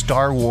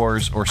Star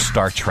Wars or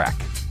Star Trek.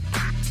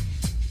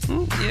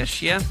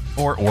 Ish, yeah.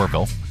 Or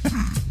Orville.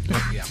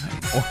 Yeah.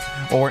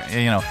 Or,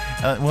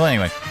 well,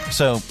 anyway.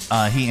 So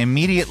he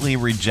immediately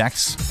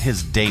rejects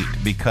his date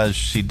because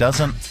she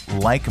doesn't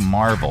like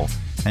Marvel,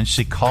 and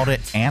she called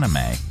it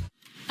anime.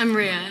 I'm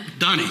Rhea.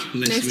 Donnie.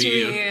 Nice to meet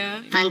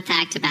you. Fun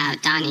fact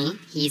about Donnie,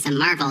 he's a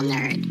Marvel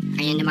nerd.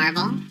 Are you into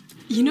Marvel?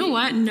 You know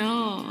what?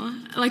 No.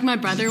 Like, my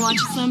brother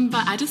watches them,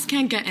 but I just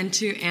can't get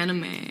into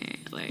anime.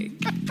 Like,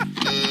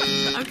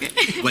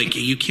 okay. Like,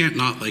 you can't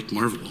not like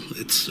Marvel.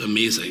 It's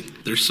amazing.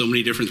 There's so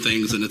many different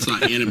things, and it's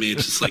not anime.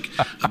 It's just like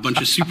a bunch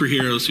of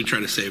superheroes who try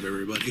to save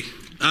everybody.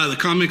 The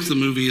comics, the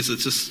movies,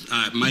 it's just,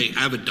 I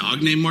have a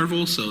dog named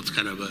Marvel, so it's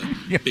kind of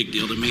a big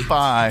deal to me.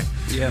 Bye.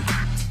 Yeah.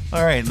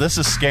 All right, this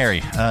is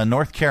scary. A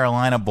North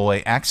Carolina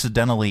boy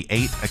accidentally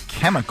ate a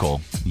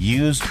chemical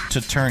used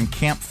to turn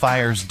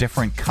campfires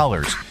different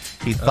colors.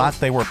 He thought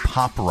they were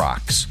Pop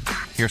Rocks.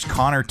 Here's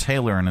Connor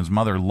Taylor and his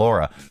mother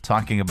Laura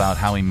talking about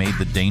how he made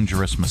the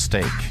dangerous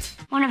mistake.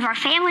 One of our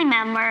family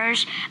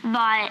members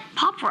bought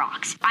Pop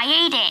Rocks.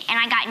 I ate it and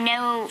I got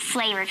no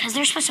flavor because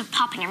they're supposed to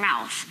pop in your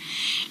mouth.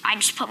 I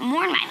just put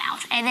more in my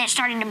mouth and then it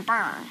started to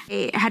burn.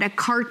 It had a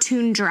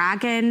cartoon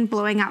dragon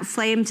blowing out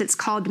flames. It's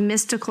called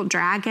Mystical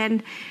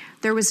Dragon.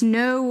 There was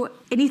no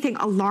anything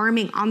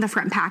alarming on the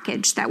front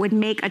package that would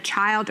make a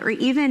child or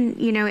even,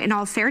 in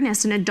all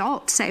fairness, an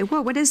adult say,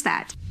 whoa, what is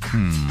that?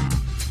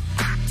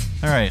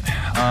 All right.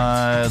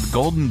 The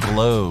Golden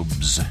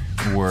Globes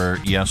were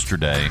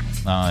yesterday.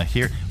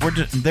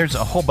 There's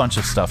a whole bunch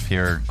of stuff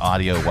here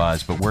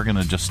audio-wise, but we're going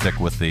to just stick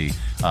with the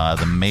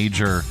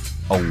major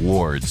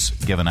awards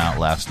given out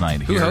last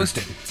night. Who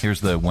hosted?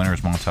 Here's the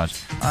winners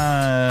montage.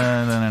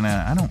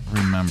 I don't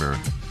remember.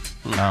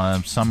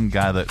 Some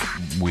guy that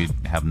we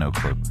have no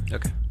clue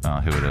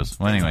who it is.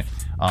 Well, anyway,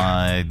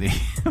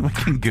 we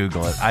can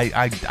Google it.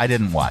 I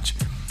didn't watch,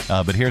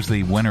 but here's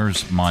the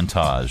winners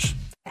montage.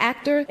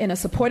 Actor in a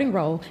supporting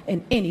role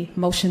in any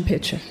motion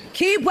picture.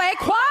 Kiwi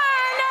Kwan!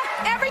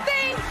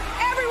 Everything,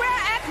 everywhere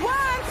at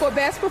once! For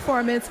best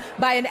performance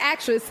by an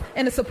actress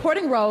in a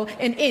supporting role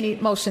in any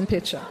motion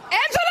picture.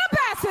 Angela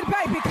Bassett,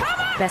 baby, come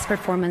on! Best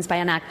performance by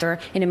an actor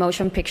in a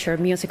motion picture,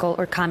 musical,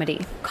 or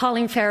comedy.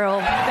 Colin Farrell.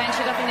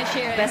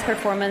 Best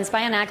performance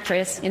by an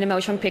actress in a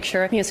motion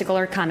picture, musical,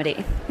 or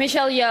comedy.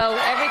 Michelle Yeoh.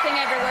 Everything,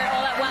 everywhere,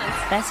 all at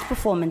once. Best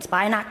performance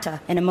by an actor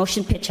in a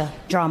motion picture,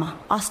 drama.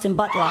 Austin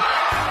Butler.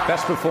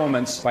 Best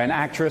performance by an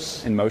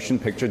actress in motion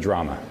picture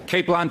drama.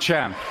 Cate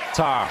Blanchett.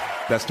 Tar.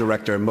 Best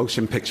director in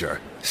motion picture,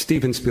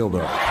 Steven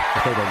Spielberg.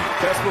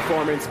 Best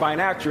performance by an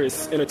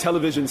actress in a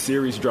television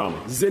series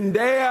drama,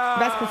 Zendaya.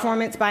 Best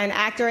performance by an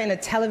actor in a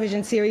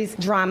television series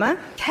drama,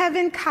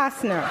 Kevin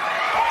Costner.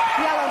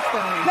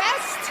 Yellowstone.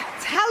 Best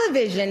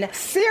television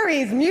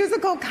series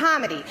musical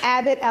comedy,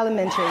 Abbott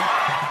Elementary.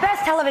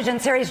 Best television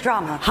series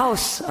drama,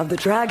 House of the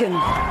Dragon.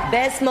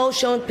 Best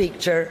motion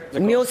picture,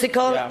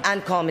 musical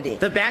and comedy,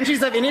 The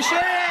Banshees of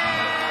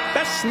Inisherin.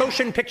 Best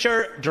motion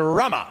picture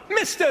drama.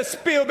 Mr.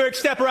 Spielberg,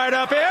 step right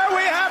up here.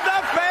 We have the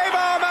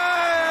Fableman.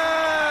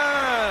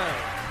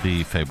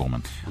 The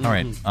Fableman. All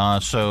right.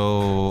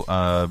 So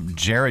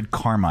Jared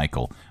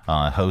Carmichael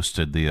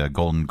hosted the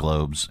Golden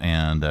Globes,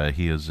 and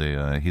he's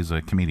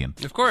a comedian.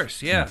 Of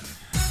course, yeah.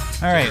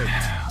 All right.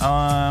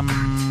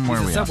 Where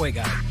are we? He's a Subway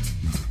guy.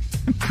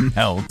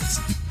 No, it's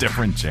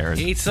different, Jared.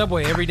 He ate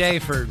Subway every day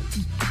for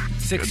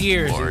 6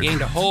 years and gained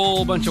a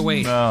whole bunch of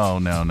weight.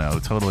 No,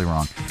 totally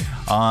wrong.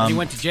 And he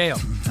went to jail.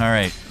 All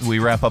right, we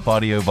wrap up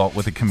Audio Vault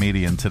with a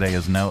comedian. Today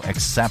is no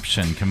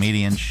exception.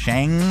 Comedian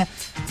Sheng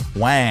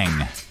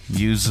Wang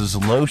uses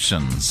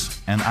lotions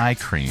and eye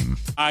cream.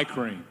 Eye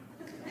cream.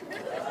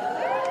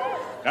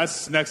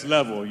 That's next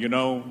level,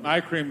 Eye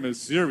cream is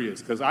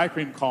serious because eye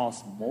cream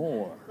costs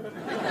more.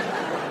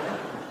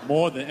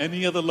 More than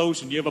any other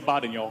lotion you ever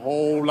bought in your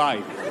whole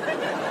life.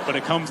 But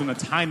it comes in the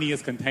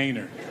tiniest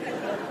container.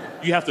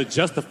 You have to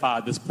justify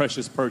this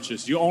precious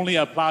purchase. You only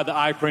apply the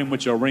eye cream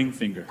with your ring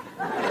finger.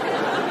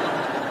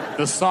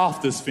 The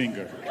softest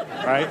finger,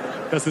 right?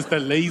 Because it's the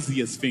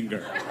laziest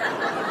finger.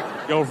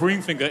 Your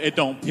ring finger, it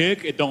don't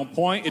pick, it don't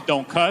point, it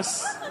don't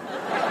cuss.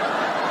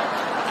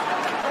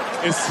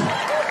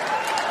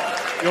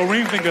 Your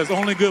ring finger is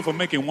only good for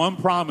making one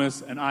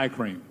promise, an eye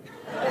cream.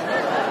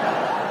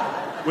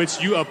 Which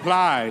you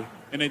apply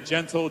in a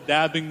gentle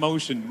dabbing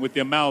motion with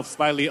your mouth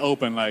slightly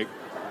open like...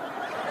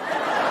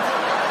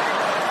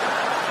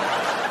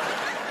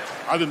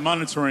 I've been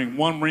monitoring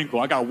one wrinkle.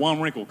 I got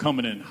one wrinkle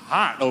coming in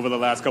hot over the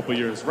last couple of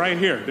years. Right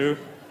here, dude.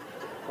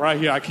 Right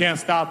here. I can't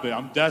stop it.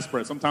 I'm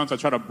desperate. Sometimes I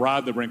try to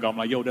bribe the wrinkle. I'm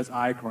like, yo, that's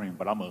eye cream,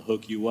 but I'm going to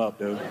hook you up,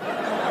 dude.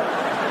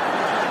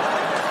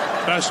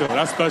 Special.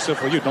 That's special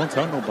for you. Don't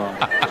tell nobody.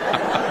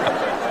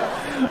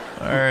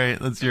 All right,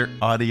 that's your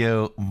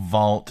Audio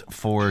Vault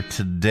for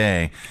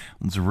today.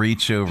 Let's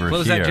reach over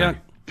Close here. That junk.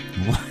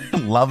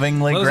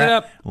 Lovingly Close it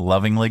up.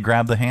 Lovingly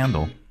grab the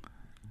handle.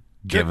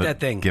 Give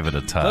it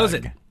a tug. Close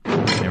it.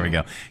 There we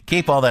go.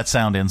 Keep all that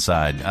sound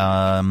inside.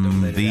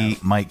 The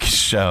Mike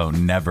Show,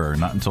 never,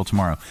 not until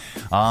tomorrow.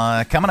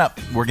 Coming up,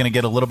 we're going to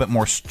get a little bit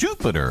more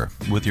stupider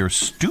with your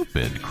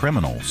stupid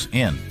criminals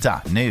in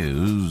the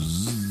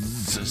news.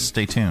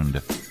 Stay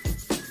tuned.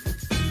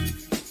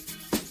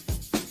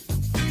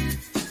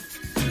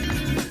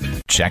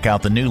 Check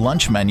out the new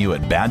lunch menu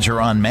at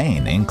Badger on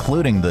Main,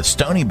 including the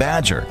Stony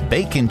Badger,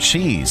 bacon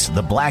cheese,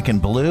 the black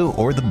and blue,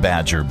 or the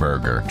Badger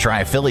Burger.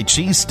 Try a Philly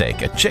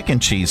cheesesteak, a chicken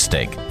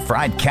cheesesteak,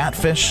 fried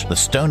catfish, the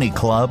Stony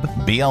Club,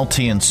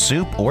 BLT and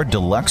soup, or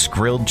deluxe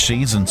grilled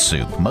cheese and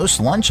soup.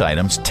 Most lunch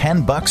items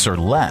 $10 or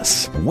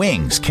less.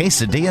 Wings,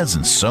 quesadillas,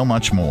 and so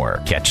much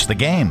more. Catch the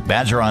game.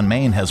 Badger on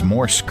Main has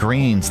more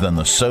screens than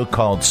the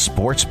so-called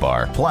sports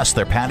bar. Plus,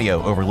 their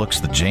patio overlooks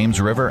the James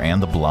River and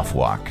the Bluff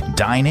Walk.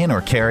 Dine in or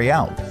carry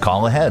out.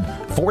 Call ahead.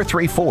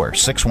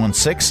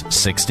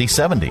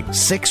 434-616-6070.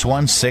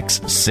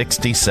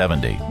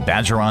 616-6070.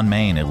 Badger on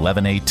Main,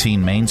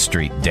 1118 Main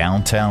Street,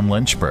 downtown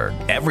Lynchburg.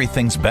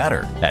 Everything's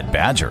better at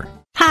Badger.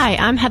 Hi,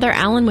 I'm Heather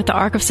Allen with the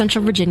ARC of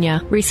Central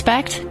Virginia.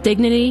 Respect,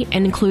 dignity,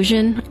 and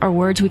inclusion are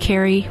words we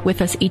carry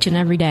with us each and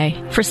every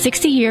day. For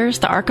 60 years,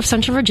 the ARC of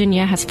Central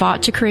Virginia has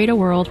fought to create a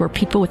world where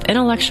people with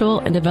intellectual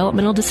and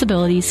developmental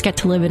disabilities get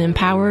to live an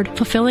empowered,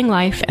 fulfilling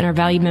life and are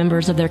valued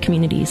members of their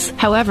communities.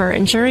 However,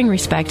 ensuring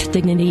respect,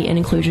 dignity, and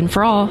inclusion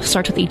for all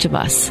starts with each of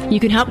us. You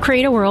can help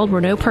create a world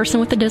where no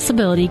person with a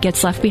disability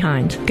gets left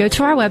behind. Go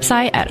to our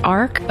website at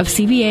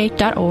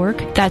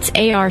arcofcva.org. That's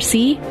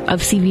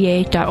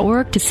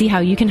arcofcva.org to see how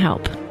you can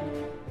help.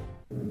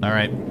 All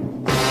right.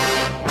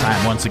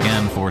 Time once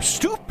again for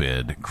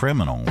Stupid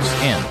Criminals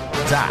in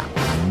Top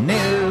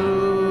News.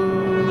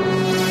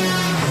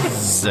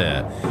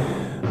 All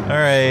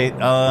right.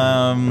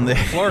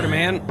 Florida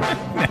man.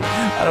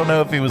 I don't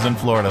know if he was in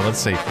Florida. Let's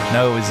see.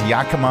 No, it was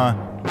Yakima,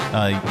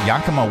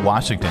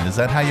 Washington. Is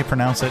that how you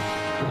pronounce it?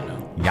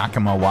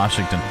 Yakima,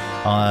 Washington.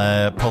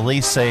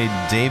 Police say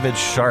David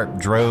Sharp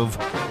drove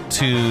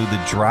to the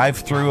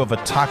drive-thru of a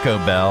Taco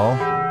Bell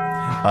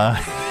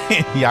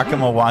in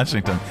Yakima,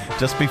 Washington,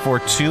 just before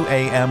 2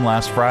 a.m.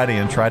 last Friday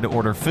and tried to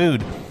order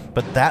food,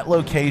 but that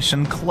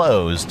location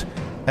closed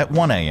at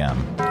 1 a.m.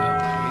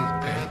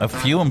 A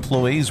few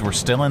employees were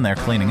still in there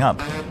cleaning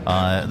up.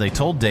 They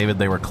told David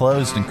they were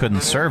closed and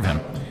couldn't serve him.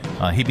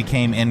 He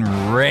became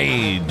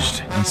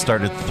enraged and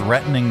started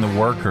threatening the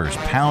workers,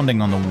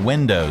 pounding on the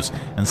windows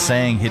and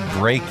saying he'd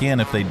break in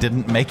if they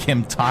didn't make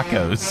him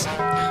tacos.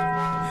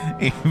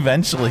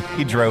 Eventually,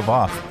 he drove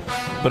off.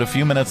 But a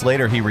few minutes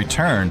later, he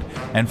returned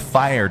and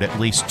fired at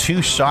least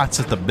 2 shots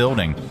at the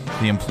building.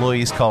 The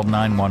employees called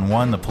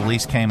 911. The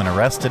police came and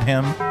arrested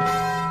him.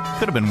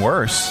 Could have been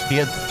worse. He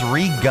had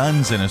 3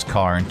 guns in his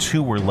car and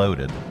 2 were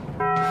loaded.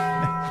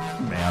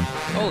 Man.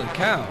 Holy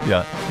cow.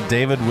 Yeah.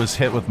 David was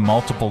hit with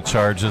multiple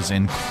charges,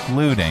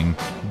 including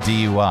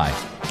DUI.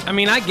 I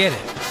mean, I get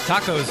it.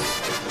 Tacos.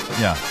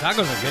 Yeah.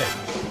 Tacos are good.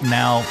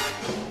 Now,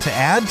 to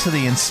add to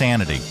the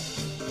insanity,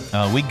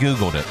 we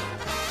Googled it.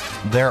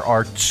 There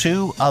are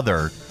 2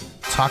 other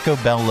Taco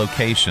Bell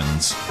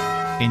locations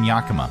in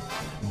Yakima,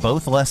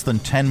 both less than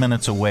 10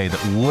 minutes away,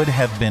 that would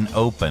have been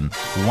open.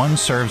 One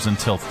serves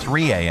until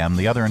 3 a.m.,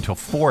 the other until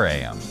 4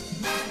 a.m.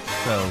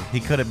 So he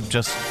could have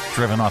just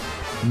driven off.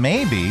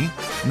 Maybe,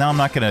 now I'm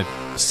not going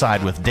to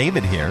side with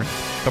David here,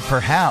 but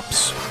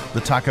perhaps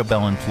the Taco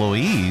Bell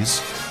employees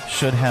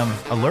should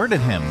have alerted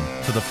him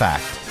to the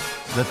fact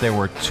that there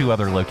were 2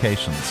 other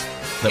locations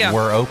that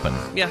were open.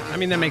 Yeah, I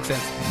mean, that makes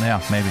sense.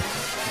 Yeah, maybe.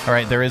 All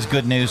right, there is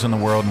good news in the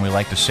world, and we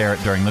like to share it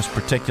during this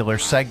particular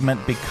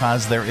segment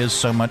because there is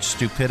so much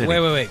stupidity.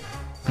 Wait.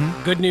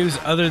 Good news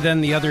other than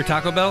the other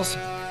Taco Bells?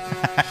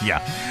 Yeah.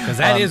 Because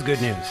that is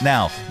good news.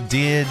 Now,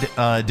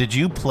 did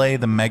you play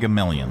the Mega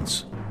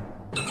Millions?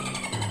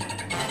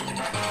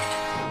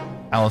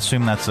 I'll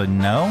assume that's a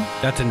no?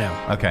 That's a no.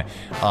 Okay.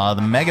 The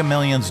Mega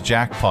Millions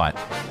jackpot.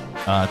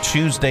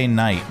 Tuesday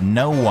night,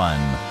 no one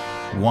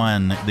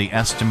won the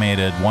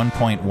estimated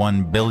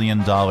 $1.1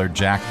 billion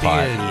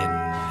jackpot.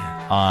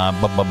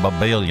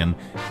 Billion,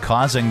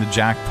 causing the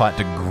jackpot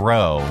to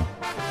grow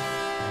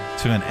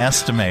to an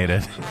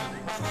estimated.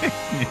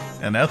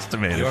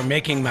 You're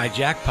making my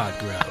jackpot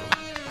grow.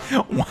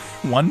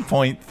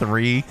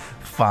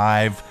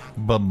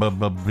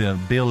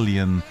 $1.35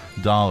 billion.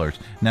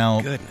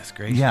 Now, goodness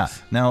gracious. Yeah.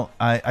 Now,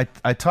 I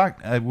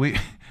talked.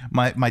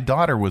 My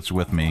daughter was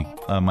with me,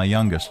 my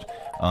youngest,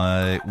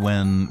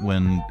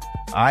 when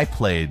I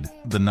played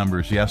the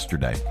numbers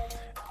yesterday,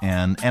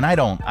 and I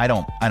don't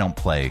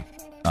play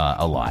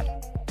a lot.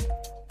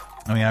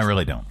 I mean, I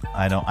really don't.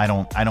 I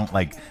don't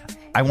like.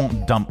 I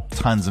won't dump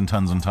tons and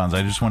tons and tons.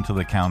 I just went to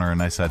the counter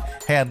and I said,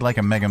 "Hey, I'd like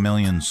a Mega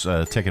Millions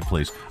ticket,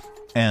 please."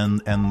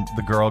 And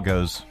the girl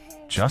goes,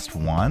 "Just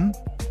one?"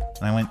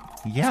 And I went,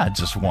 "Yeah,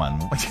 just one."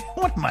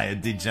 What am I, a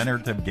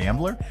degenerative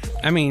gambler?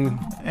 I mean,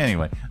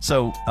 anyway.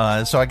 So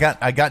I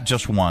got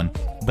just one.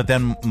 But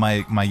then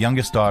my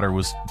youngest daughter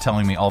was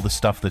telling me all the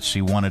stuff that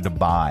she wanted to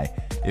buy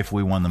if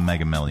we won the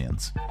Mega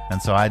Millions, and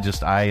so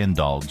I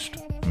indulged.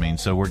 I mean,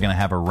 so we're gonna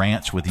have a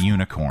ranch with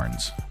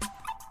unicorns.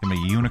 Gonna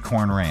be a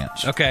unicorn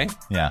ranch. Okay.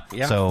 Yeah.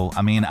 So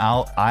I mean,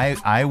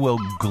 I will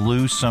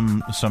glue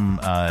some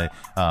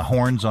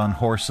horns on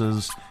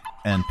horses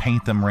and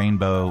paint them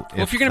rainbow.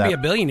 Well, if you're gonna be a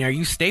billionaire,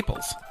 use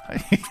Staples.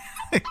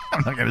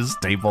 I'm not going to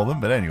staple them,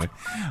 but anyway.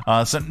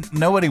 So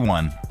nobody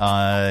won.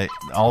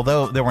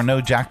 Although there were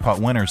no jackpot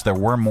winners, there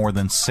were more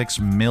than 6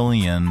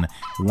 million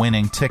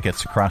winning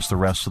tickets across the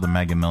rest of the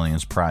Mega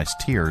Millions prize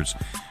tiers,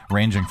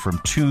 ranging from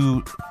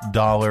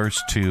 $2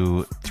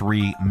 to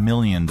 $3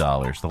 million,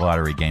 the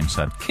lottery game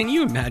said. Can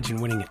you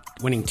imagine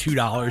winning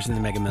 $2 in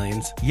the Mega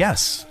Millions?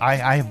 Yes,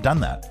 I have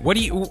done that.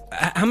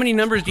 How many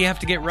numbers do you have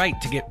to get right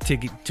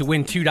to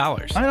win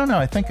 $2? I don't know.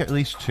 I think at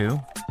least 2.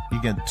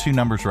 You get 2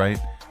 numbers right.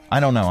 I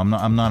don't know.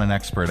 I'm not an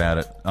expert at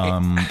it.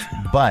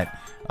 But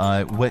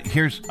I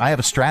have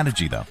a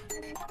strategy though.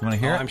 You want to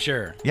hear it? I'm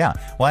sure. Yeah.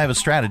 Well, I have a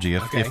strategy.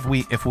 If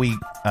we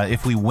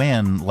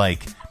win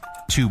like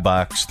 $2,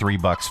 $3,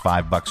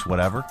 $5,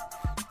 whatever,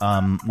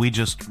 we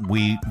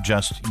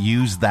just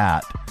use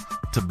that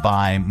to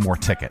buy more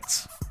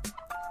tickets.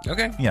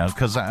 Okay. You know,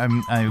 because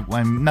I'm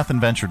nothing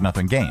ventured,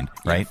 nothing gained,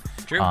 right?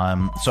 True.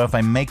 So if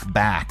I make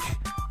back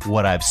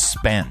what I've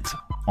spent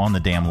on the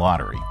damn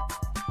lottery,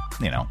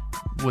 you know,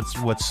 what's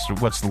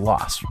the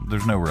loss?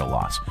 There's no real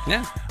loss.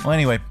 Yeah. Well,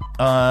 anyway,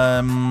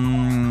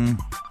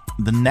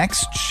 the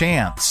next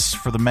chance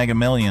for the Mega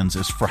Millions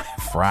is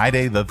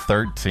Friday the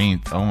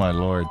 13th. Oh my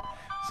Lord!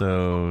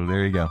 So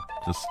there you go.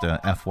 Just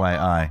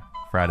FYI,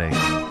 Friday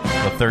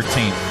the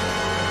 13th.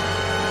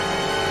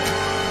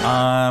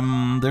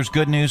 There's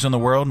good news in the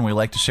world, and we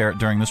like to share it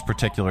during this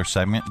particular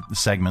segment.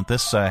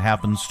 This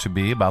happens to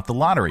be about the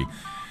lottery.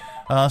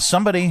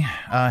 Somebody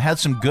had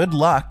some good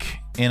luck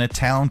in a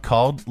town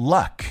called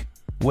Luck,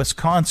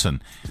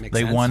 Wisconsin.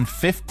 They won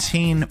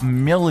 $15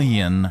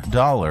 million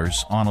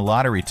on a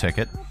lottery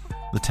ticket.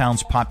 The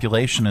town's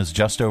population is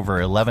just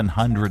over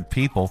 1,100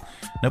 people.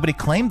 Nobody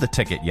claimed the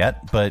ticket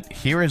yet, but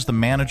here is the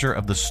manager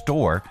of the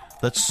store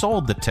that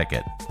sold the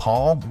ticket,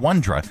 Paul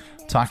Wondra,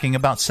 talking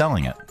about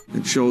selling it.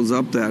 It shows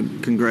up that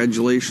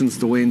congratulations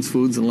to Wayne's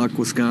Foods in Luck,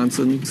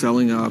 Wisconsin,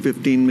 selling a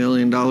 $15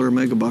 million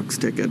Megabucks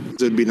ticket.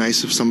 It'd be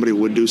nice if somebody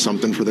would do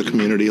something for the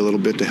community a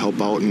little bit to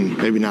help out, and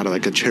maybe not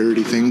like a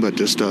charity thing, but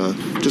just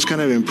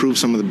kind of improve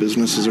some of the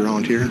businesses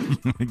around here.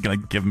 Gonna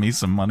give me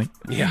some money?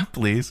 Yeah.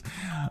 Please.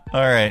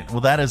 All right.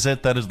 Well, that is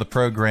it. That is the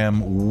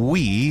program.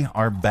 We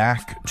are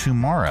back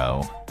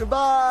tomorrow.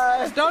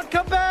 Goodbye. Don't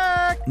come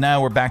back.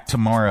 Now we're back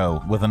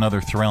tomorrow with another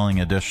thrilling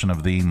edition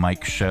of The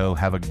Mike Show.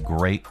 Have a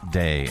great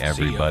day,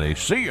 everybody.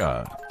 See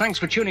ya. Thanks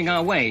for tuning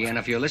our way, and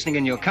if you're listening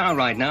in your car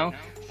right now,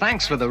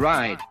 thanks for the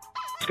ride.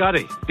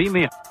 Scotty, beat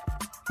me up.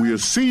 We'll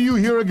see you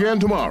here again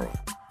tomorrow.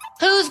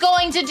 Who's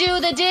going to do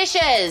the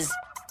dishes?